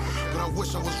times. But I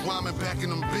wish I was rhyming back in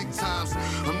them big times.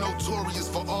 I'm notorious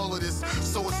for all of this,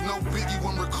 so it's no biggie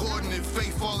when recording it.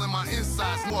 Faith all in my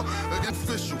insides, more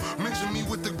official. Mention me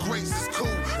with the greats, it's cool.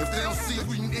 If they don't see it,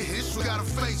 we can hit hits, we got a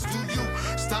face. Do you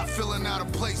stop feeling out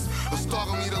of place? A star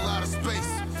gon' need a lot of space.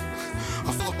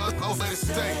 I feel like I'll let it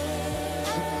stay.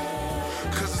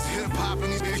 Cause it's hip hop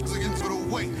and these bitches are into the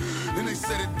weight. Then they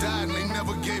said it died and they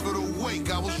never gave it a wake.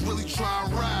 I was really trying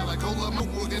to ride like hold up my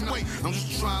wood and wait. I'm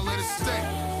just trying to let it stay.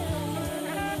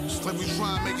 Just like we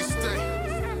try and make it stay.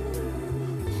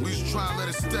 We just try and let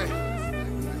it stay.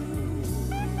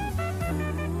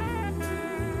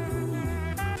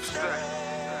 Stay.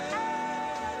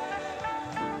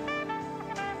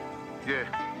 Yeah.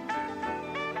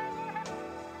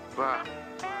 Bye.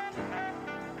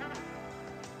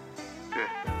 Yeah.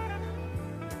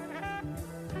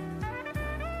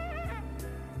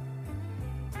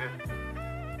 Yeah.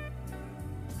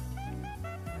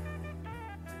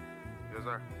 Yes,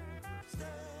 sir.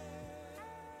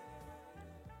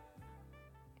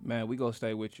 Man, we gonna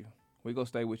stay with you. We gonna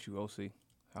stay with you, OC.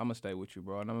 I'm gonna stay with you,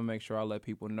 bro, and I'm gonna make sure I let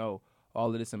people know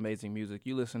all of this amazing music.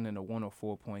 You listening to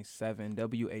 104.7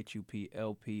 WHUP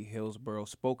LP Hillsboro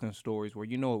Spoken Stories, where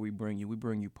you know what we bring you. We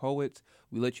bring you poets.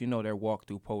 We let you know their walk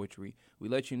through poetry. We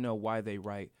let you know why they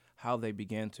write, how they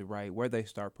began to write, where they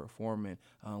start performing.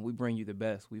 We bring you the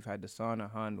best. We've had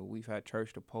Desana Handel. We've had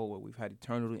Church the Poet. We've had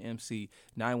Eternally MC,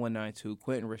 9192,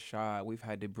 Quentin Rashad. We've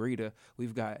had Debrida.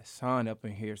 We've got Son up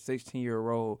in here,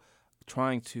 16-year-old,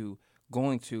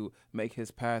 going to make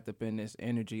his path up in this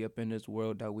energy, up in this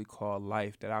world that we call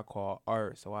life, that I call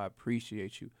art. So I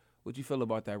appreciate you. What you feel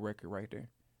about that record right there?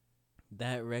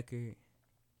 That record,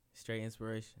 straight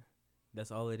inspiration. That's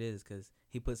all it is, because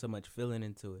he put so much feeling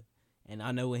into it. And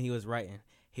I know when he was writing,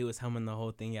 he was humming the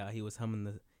whole thing out. He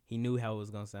knew how it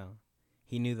was going to sound.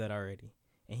 He knew that already.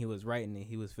 And he was writing it.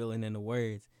 He was filling in the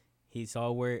words. He saw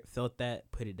a word, felt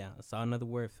that, put it down. Saw another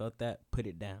word, felt that, put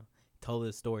it down. Told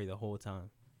his story the whole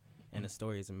time. And the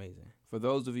story is amazing. For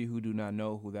those of you who do not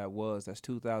know who that was, that's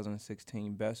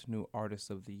 2016 Best New Artist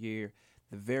of the Year.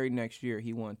 The very next year,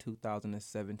 he won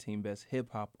 2017 Best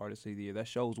Hip Hop Artist of the Year. That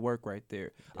shows work right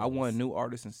there. I won New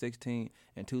Artist in 16.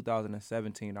 In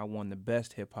 2017, I won the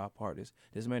Best Hip Hop Artist.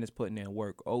 This man is putting in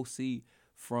work. OC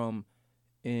from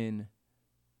NC.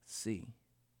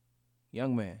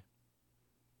 Young man,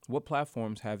 what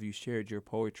platforms have you shared your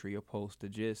poetry opposed to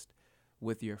just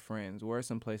with your friends? Where are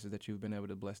some places that you've been able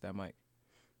to bless that mic?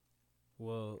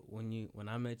 Well, when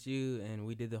I met you and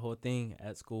we did the whole thing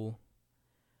at school,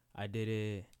 I did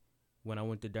it when I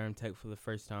went to Durham Tech for the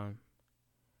first time.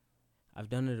 I've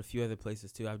done it a few other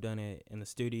places too. I've done it in the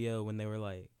studio when they were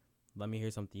like, let me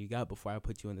hear something you got before I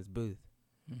put you in this booth.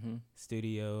 Mm-hmm.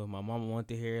 Studio. My mom wanted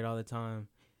to hear it all the time.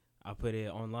 I put it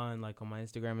online, like on my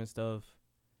Instagram and stuff.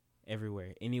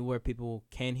 Everywhere. Anywhere people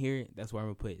can hear it, that's where I'm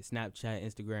going to put it. Snapchat,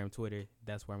 Instagram, Twitter,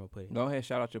 that's where I'm going to put it. Go ahead,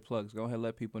 shout out your plugs. Go ahead,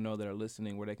 let people know that are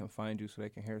listening where they can find you so they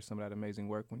can hear some of that amazing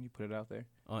work when you put it out there.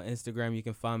 On Instagram, you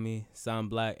can find me,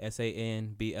 Sanblavk,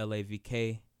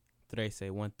 SANBLAVK,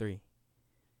 13.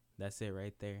 That's it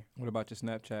right there. What about your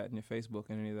Snapchat and your Facebook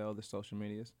and any of the other social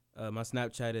medias? My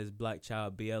Snapchat is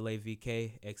Blackchild,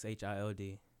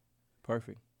 BLAVKXHILD.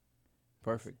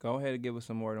 Perfect. Go ahead and give us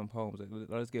some more of them poems.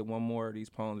 Let us get one more of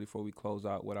these poems before we close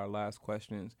out with our last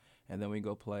questions, and then we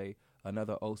go play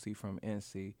another OC from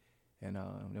NC, and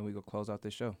then we go close out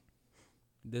this show.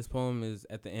 This poem is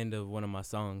at the end of one of my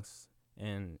songs,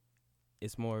 and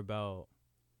it's more about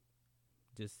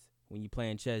just when you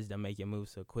playing chess, that make you move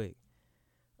so quick.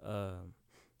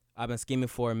 I've been scheming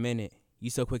for a minute.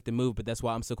 You so quick to move, but that's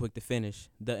why I'm so quick to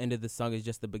finish. The end of the song is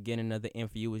just the beginning of the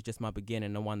end for you is just my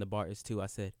beginning. No one the bar is too, I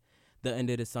said. The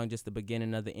end of the song, just the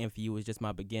beginning of the end for you is just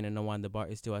my beginning. No one the bar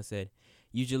is too, I said.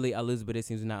 Usually I lose, but it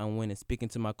seems not I'm winning. Speaking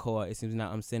to my core, it seems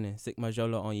not I'm sinning. Sick my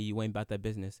jolo on you, you ain't about that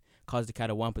business. Cause the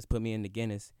catawampus, put me in the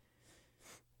Guinness.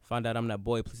 Find out I'm that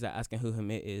boy, please stop asking who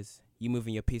him it is. You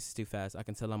moving your pieces too fast, I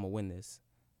can tell I'ma win this.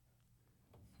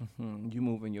 You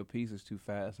moving your pieces too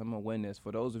fast, I'm going to win this.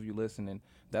 For those of you listening,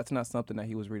 that's not something that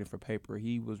he was reading for paper.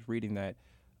 He was reading that,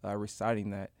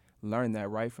 reciting that. Learn that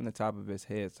right from the top of his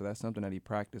head, so that's something that he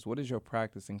practiced. What is your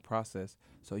practicing process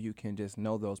so you can just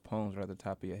know those poems right at the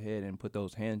top of your head and put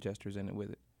those hand gestures in it with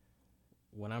it?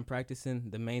 When I'm practicing,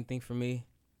 the main thing for me,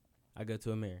 I go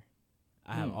to a mirror.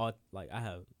 I have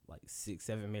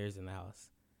 6-7 mirrors in the house,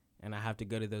 and I have to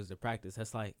go to those to practice.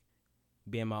 That's like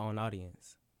being my own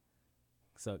audience.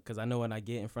 So, because I know when I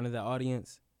get in front of that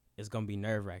audience, it's gonna be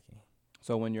nerve-wracking.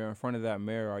 So when you're in front of that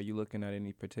mirror, are you looking at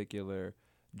any particular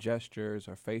gestures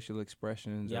or facial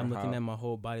expressions? Yeah, I'm looking at my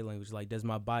whole body language. Like, does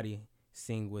my body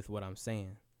sing with what I'm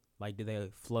saying? Like, do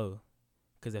they flow?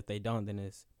 Because if they don't,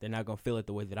 then they're not going to feel it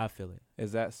the way that I feel it.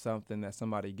 Is that something that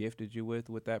somebody gifted you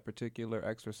with that particular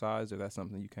exercise, or that's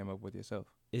something you came up with yourself?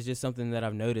 It's just something that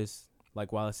I've noticed.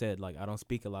 Like, while I said, like, I don't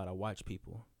speak a lot, I watch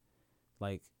people.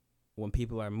 Like, when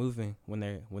people are moving, when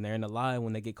they're in a lie,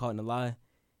 when they get caught in a lie,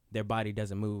 their body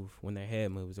doesn't move when their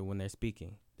head moves, or when they're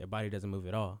speaking. Their body doesn't move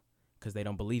at all. Because they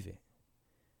don't believe it.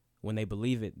 When they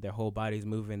believe it, their whole body's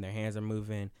moving, their hands are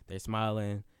moving, they're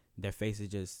smiling, their face is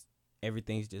just,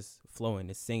 everything's just flowing,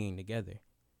 it's singing together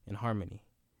in harmony.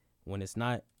 When it's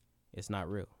not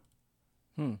real.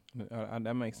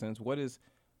 That makes sense. What is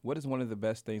one of the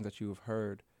best things that you've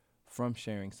heard from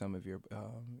sharing some of your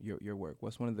work?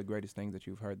 What's one of the greatest things that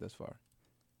you've heard thus far?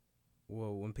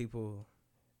 Well, when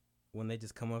they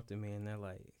just come up to me and they're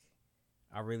like,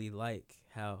 I really like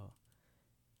how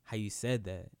you said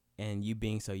that, and you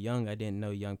being so young, I didn't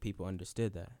know young people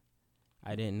understood that.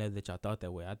 I didn't know that y'all thought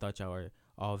that way. I thought y'all were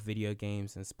all video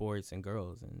games and sports and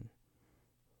girls, and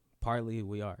partly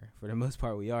we are. For the most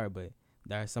part we are, but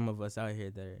there are some of us out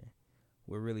here that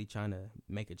we're really trying to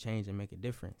make a change and make a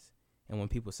difference. And when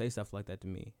people say stuff like that to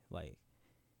me, like,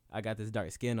 I got this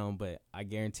dark skin on, but I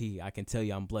guarantee I can tell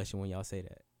you I'm blushing when y'all say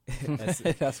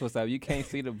that. That's what's up. You can't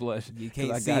see the blush. You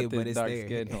can't I see got it, this but it's dark there.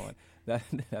 skin on.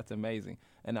 That's amazing.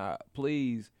 And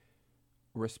please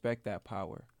respect that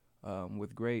power.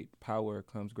 With great power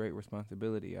comes great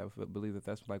responsibility. I believe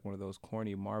that's like one of those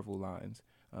corny Marvel lines.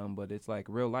 But it's like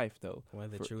real life, though. One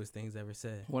of the truest things ever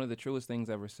said. One of the truest things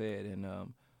ever said.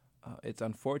 And it's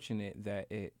unfortunate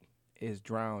that it is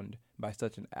drowned by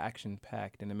such an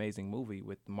action-packed and amazing movie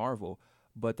with Marvel.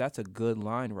 But that's a good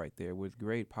line right there. With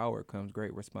great power comes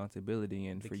great responsibility.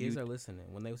 And The for kids you, are listening.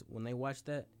 When they watch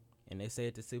that and they say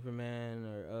it to Superman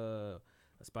or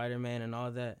Spider-Man and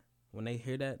all that, when they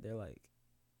hear that, they're like,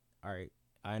 all right,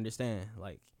 I understand.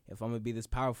 Like, if I'm going to be this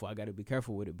powerful, I got to be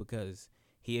careful with it because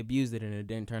he abused it and it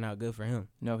didn't turn out good for him.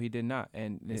 no, he did not.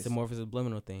 And It's a more of a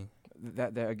subliminal thing.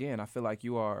 that again, I feel like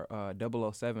you are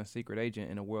 007 secret agent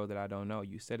in a world that I don't know.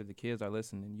 You said that the kids are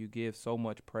listening. You give so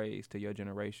much praise to your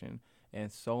generation,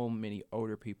 and so many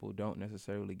older people don't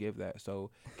necessarily give that.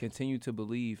 So continue to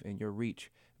believe in your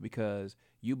reach because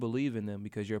you believe in them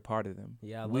because you're part of them.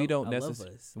 Yeah, we don't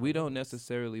us.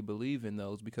 necessarily believe in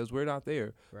those because we're not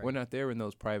there. Right. We're not there in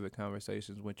those private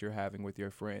conversations which you're having with your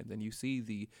friends, and you see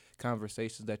the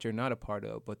conversations that you're not a part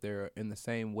of, but they're in the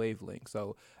same wavelength.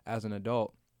 So as an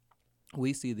adult,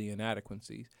 we see the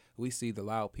inadequacies. We see the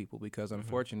loud people because,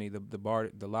 unfortunately,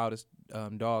 the loudest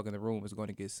dog in the room is going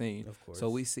to get seen. Of course. So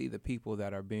we see the people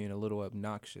that are being a little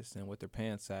obnoxious and with their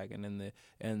pants sagging and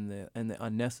the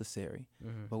unnecessary.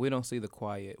 But we don't see the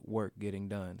quiet work getting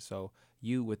done. So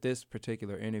you, with this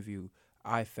particular interview,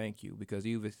 I thank you because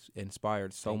you've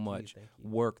inspired so much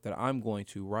work that I'm going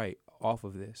to write off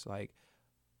of this. Like,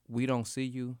 we don't see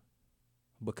you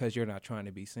because you're not trying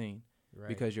to be seen. Right.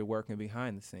 Because you're working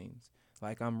behind the scenes.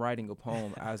 Like, I'm writing a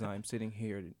poem as I'm sitting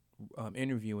here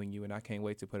interviewing you, and I can't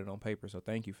wait to put it on paper. So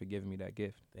thank you for giving me that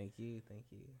gift. Thank you.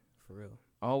 For real.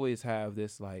 I always have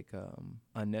this, like,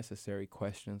 unnecessary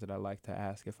questions that I like to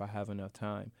ask if I have enough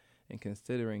time. And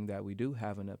considering that we do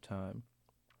have enough time,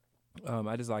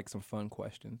 I just like some fun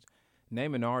questions.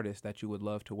 Name an artist that you would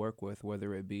love to work with,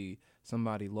 whether it be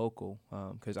somebody local,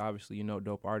 because obviously you know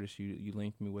dope artists. You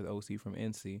linked me with OC from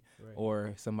NC, Right.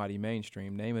 or somebody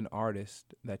mainstream. Name an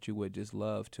artist that you would just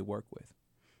love to work with.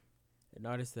 An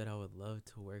artist that I would love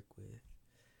to work with,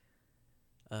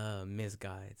 Miss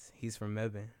Guides. He's from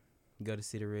Mebane. Go to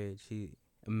Cedar Ridge. He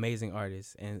amazing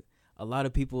artist, and a lot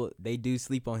of people, they do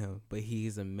sleep on him, but he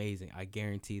is amazing. I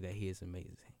guarantee that he is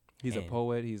amazing. He's a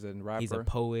poet. He's a rapper. He's a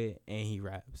poet and he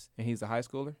raps. And he's a high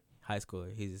schooler. High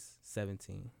schooler. He's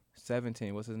 17.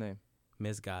 17. What's his name?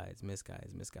 Miss Guides. Miss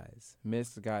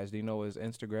Guides. Do you know his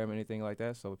Instagram or anything like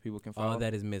that so people can follow? All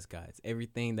that is Miss Guides.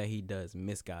 Everything that he does,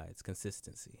 Miss Guides.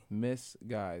 Consistency. Miss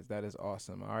Guides. That is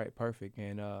awesome. All right, perfect.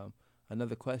 And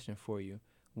another question for you.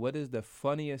 What is the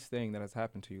funniest thing that has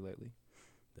happened to you lately?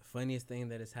 The funniest thing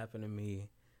that has happened to me,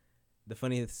 the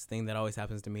funniest thing that always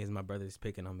happens to me is my brother's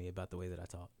picking on me about the way that I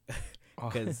talk.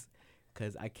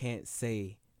 Because I can't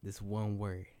say this one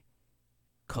word.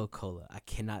 Coca-Cola. I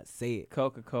cannot say it.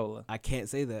 Coca-Cola. I can't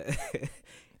say that.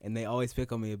 And they always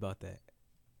pick on me about that.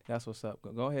 That's what's up.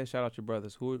 Go ahead, shout out your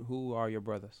brothers. Who are your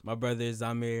brothers? My brothers,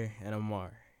 Zamir and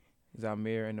Amar.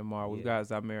 Zamir and Amar. We've Yeah. got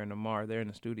Zamir and Amar. They're in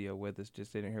the studio with us,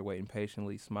 just sitting here waiting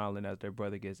patiently, smiling as their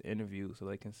brother gets interviewed so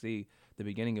they can see the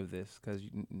beginning of this. Because,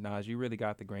 Nas, you really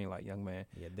got the green light, young man.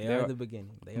 Yeah, they are the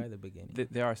beginning. They are the beginning.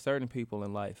 There are certain people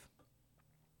in life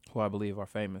who I believe are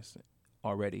famous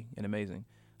already and amazing.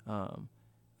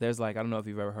 There's I don't know if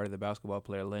you've ever heard of the basketball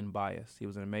player Len Bias. He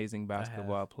was an amazing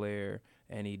basketball player,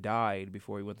 and he died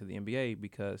before he went to the NBA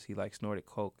because he snorted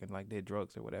coke and did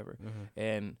drugs or whatever.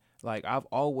 And I've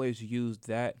always used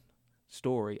that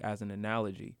story as an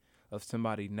analogy of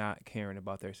somebody not caring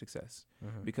about their success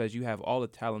because you have all the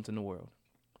talents in the world,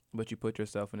 but you put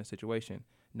yourself in a situation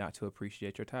not to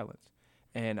appreciate your talents.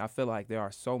 And I feel like there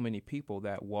are so many people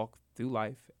that walk through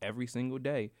life every single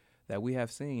day that we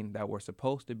have seen that were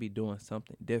supposed to be doing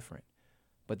something different,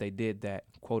 but they did that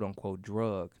quote-unquote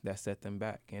drug that set them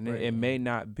back. And it may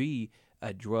not be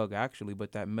a drug actually,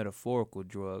 but that metaphorical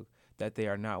drug that they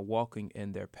are not walking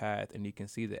in their path, and you can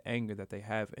see the anger that they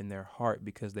have in their heart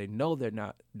because they know they're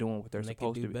not doing what they're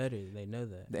supposed to be. They can do better. They know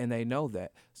that. And they know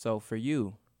that. So for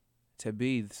you to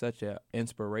be such an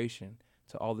inspiration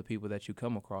to all the people that you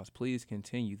come across, please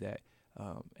continue that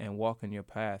and walk in your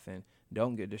path, and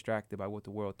don't get distracted by what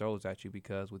the world throws at you,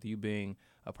 because with you being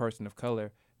a person of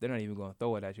color, they're not even going to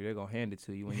throw it at you. They're going to hand it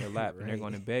to you in your lap, and they're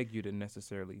going to beg you to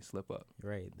necessarily slip up.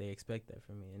 Right. They expect that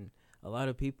from me. And a lot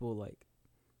of people,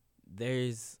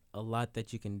 there's a lot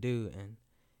that you can do, and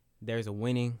there's a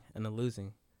winning and a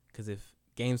losing. Because if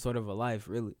game's sort of a life,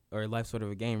 really, or life's sort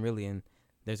of a game, really, and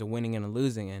there's a winning and a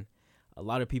losing, and a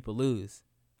lot of people lose.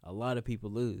 A lot of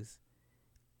people lose.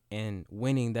 And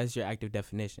winning, that's your active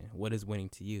definition. What is winning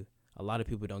to you? A lot of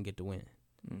people don't get to win.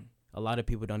 A lot of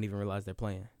people don't even realize they're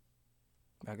playing.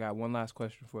 I got one last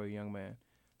question for you, young man.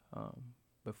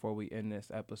 Before we end this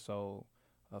episode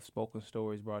of Spoken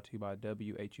Stories brought to you by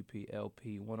WHUP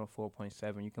LP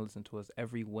 104.7. You can listen to us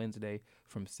every Wednesday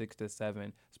from 6 to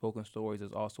 7. Spoken Stories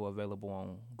is also available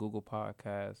on Google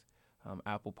Podcasts,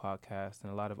 Apple Podcasts,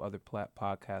 and a lot of other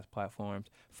podcast platforms.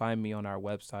 Find me on our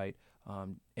website,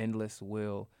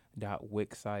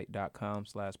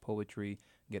 endlesswill.wixsite.com/poetry.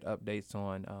 Get updates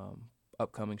on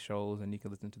upcoming shows, and you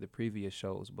can listen to the previous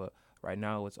shows. But right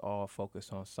now, it's all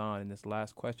focused on Son. And this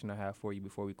last question I have for you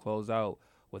before we close out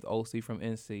with OC from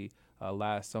NC,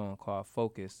 last song called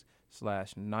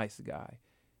Focus/Nice Guy,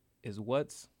 is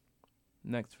what's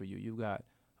next for you? You got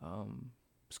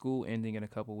school ending in a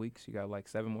couple weeks. You got like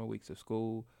 7 more weeks of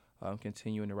school,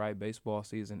 continuing to write. Baseball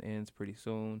season ends pretty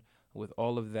soon. With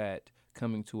all of that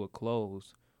coming to a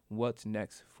close, what's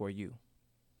next for you?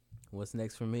 What's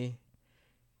next for me?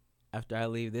 After I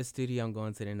leave this studio, I'm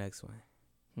going to the next one.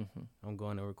 I'm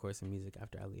going to record some music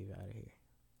after I leave out of here.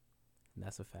 And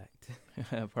that's a fact.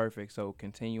 Perfect. So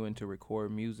continuing to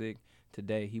record music.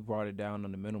 Today, he brought it down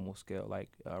on the minimal scale. Like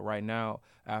right now,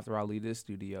 after I leave this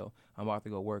studio, I'm about to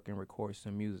go work and record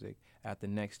some music at the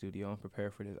next studio and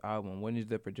prepare for this album. When is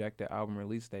the projected album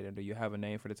release date? And do you have a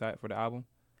name for the album?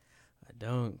 I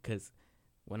don't, because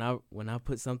when I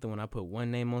put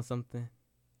one name on something,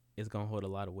 it's going to hold a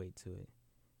lot of weight to it.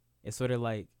 It's sort of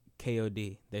like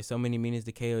KOD. There's so many meanings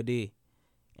to KOD,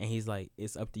 and he's like,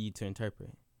 it's up to you to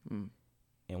interpret. And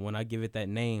when I give it that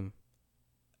name,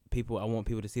 I want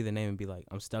people to see the name and be like,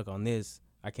 I'm stuck on this.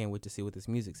 I can't wait to see what this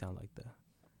music sound like, though.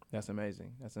 That's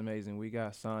amazing. That's amazing. We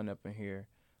got Son up in here,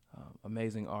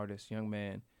 amazing artist, young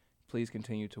man. Please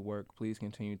continue to work. Please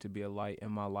continue to be a light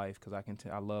in my life, because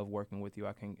I love working with you.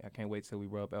 I can't wait till we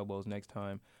rub elbows next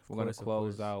time. We're going to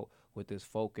close out with this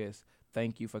Focus.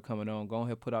 Thank you for coming on. Go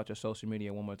ahead, put out your social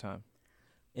media one more time.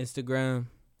 Instagram,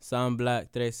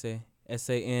 Sanblack13,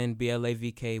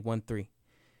 SANBLAVK13.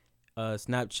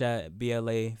 Snapchat,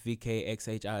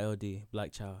 BLAVKXHILD,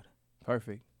 Black Child.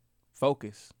 Perfect.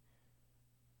 Focus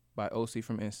by OC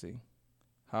from NC.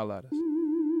 Holla at us.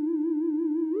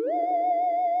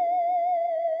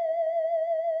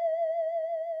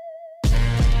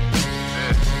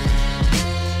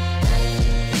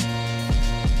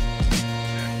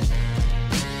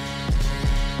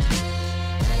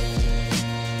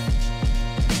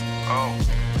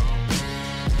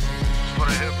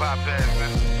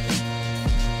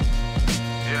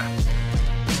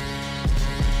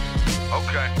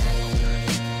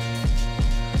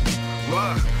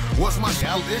 What's my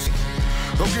this?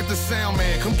 Go get the sound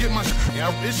man, come get my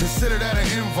consider that an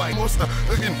invite. What's the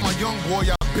my young boy,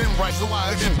 y'all been right, so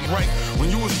I didn't right. When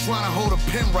you was trying to hold a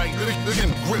pen right, look in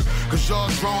grip, cause y'all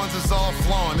drawings is all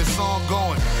flowing, it's all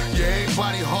going. Yeah,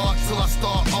 everybody hard till I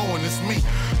start owing, it's me.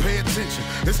 Pay attention,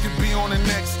 this could be on the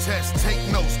next test. Take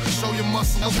notes, show your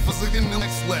muscles for in the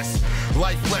next lesson.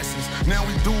 Life lessons, now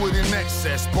we do it in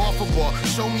excess. Bar for bar,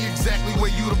 show me exactly where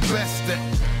you the best at.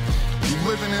 You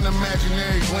living in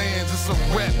imaginary lands, it's a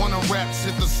rap. When the raps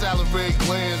hit the salivary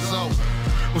glands, oh.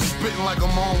 I'm spitting like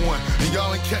I'm on one, and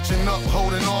y'all ain't catching up,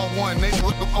 holding all one. They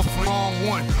look up for wrong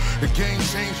one. The game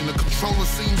changing, the controller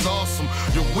seems awesome.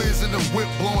 Your whiz in the whip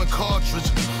blowing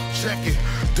cartridge. Check it,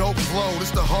 dope flow,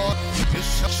 it's the hard.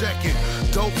 Check it,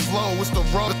 dope flow, it's the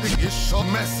raw. It's your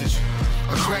message.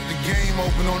 I cracked the game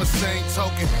open on the same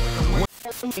token.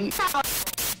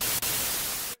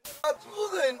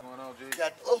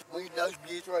 Got me Dutch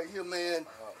bitch right here, man.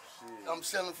 I'm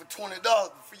selling for $20.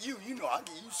 For you, you know, I'll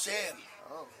give you 7.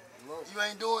 You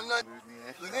ain't doing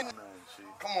nothing.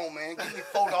 Come on, man. Give me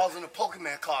 $4 in a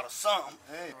Pokemon card or something.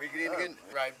 Hey,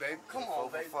 right, baby. Come on,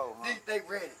 baby. They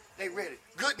ready. They ready.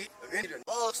 Good.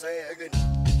 Oh, sad. Good.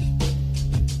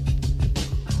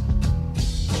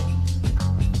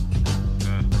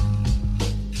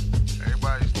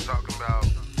 Everybody's talking about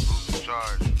who's in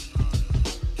charge.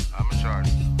 I'm in charge.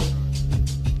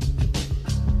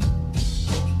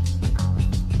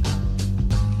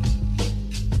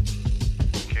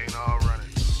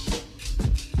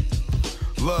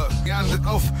 Look, I'm the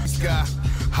guy.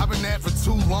 I've been at for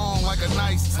too long, like a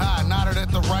nice tie, knotted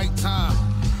at the right time.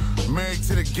 Married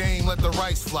to the game, let the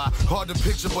rice fly. Hard to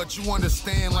picture, but you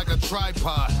understand like a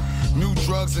tripod. New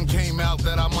drugs and came out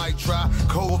that I might try.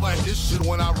 Cold like this shit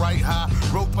when I write high.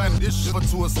 Wrote like this shit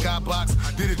to a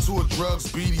skybox. Did it to a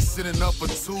drugs beat. He sitting up for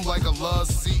two like a love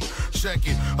seat. Check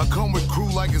it. I come with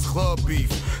crew like it's club beef.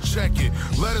 Check it.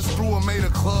 Let us through and made a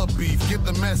club beef. Get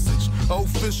the message.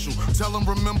 Official. Tell them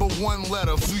remember one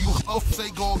letter. Do you say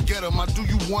gon' get them? I do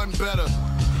you one better.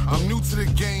 I'm new to the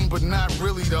game, but not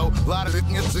really though. A lot of it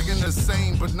niggas again the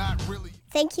same, but not really.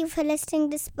 Thank you for listening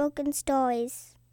to Spoken Stories.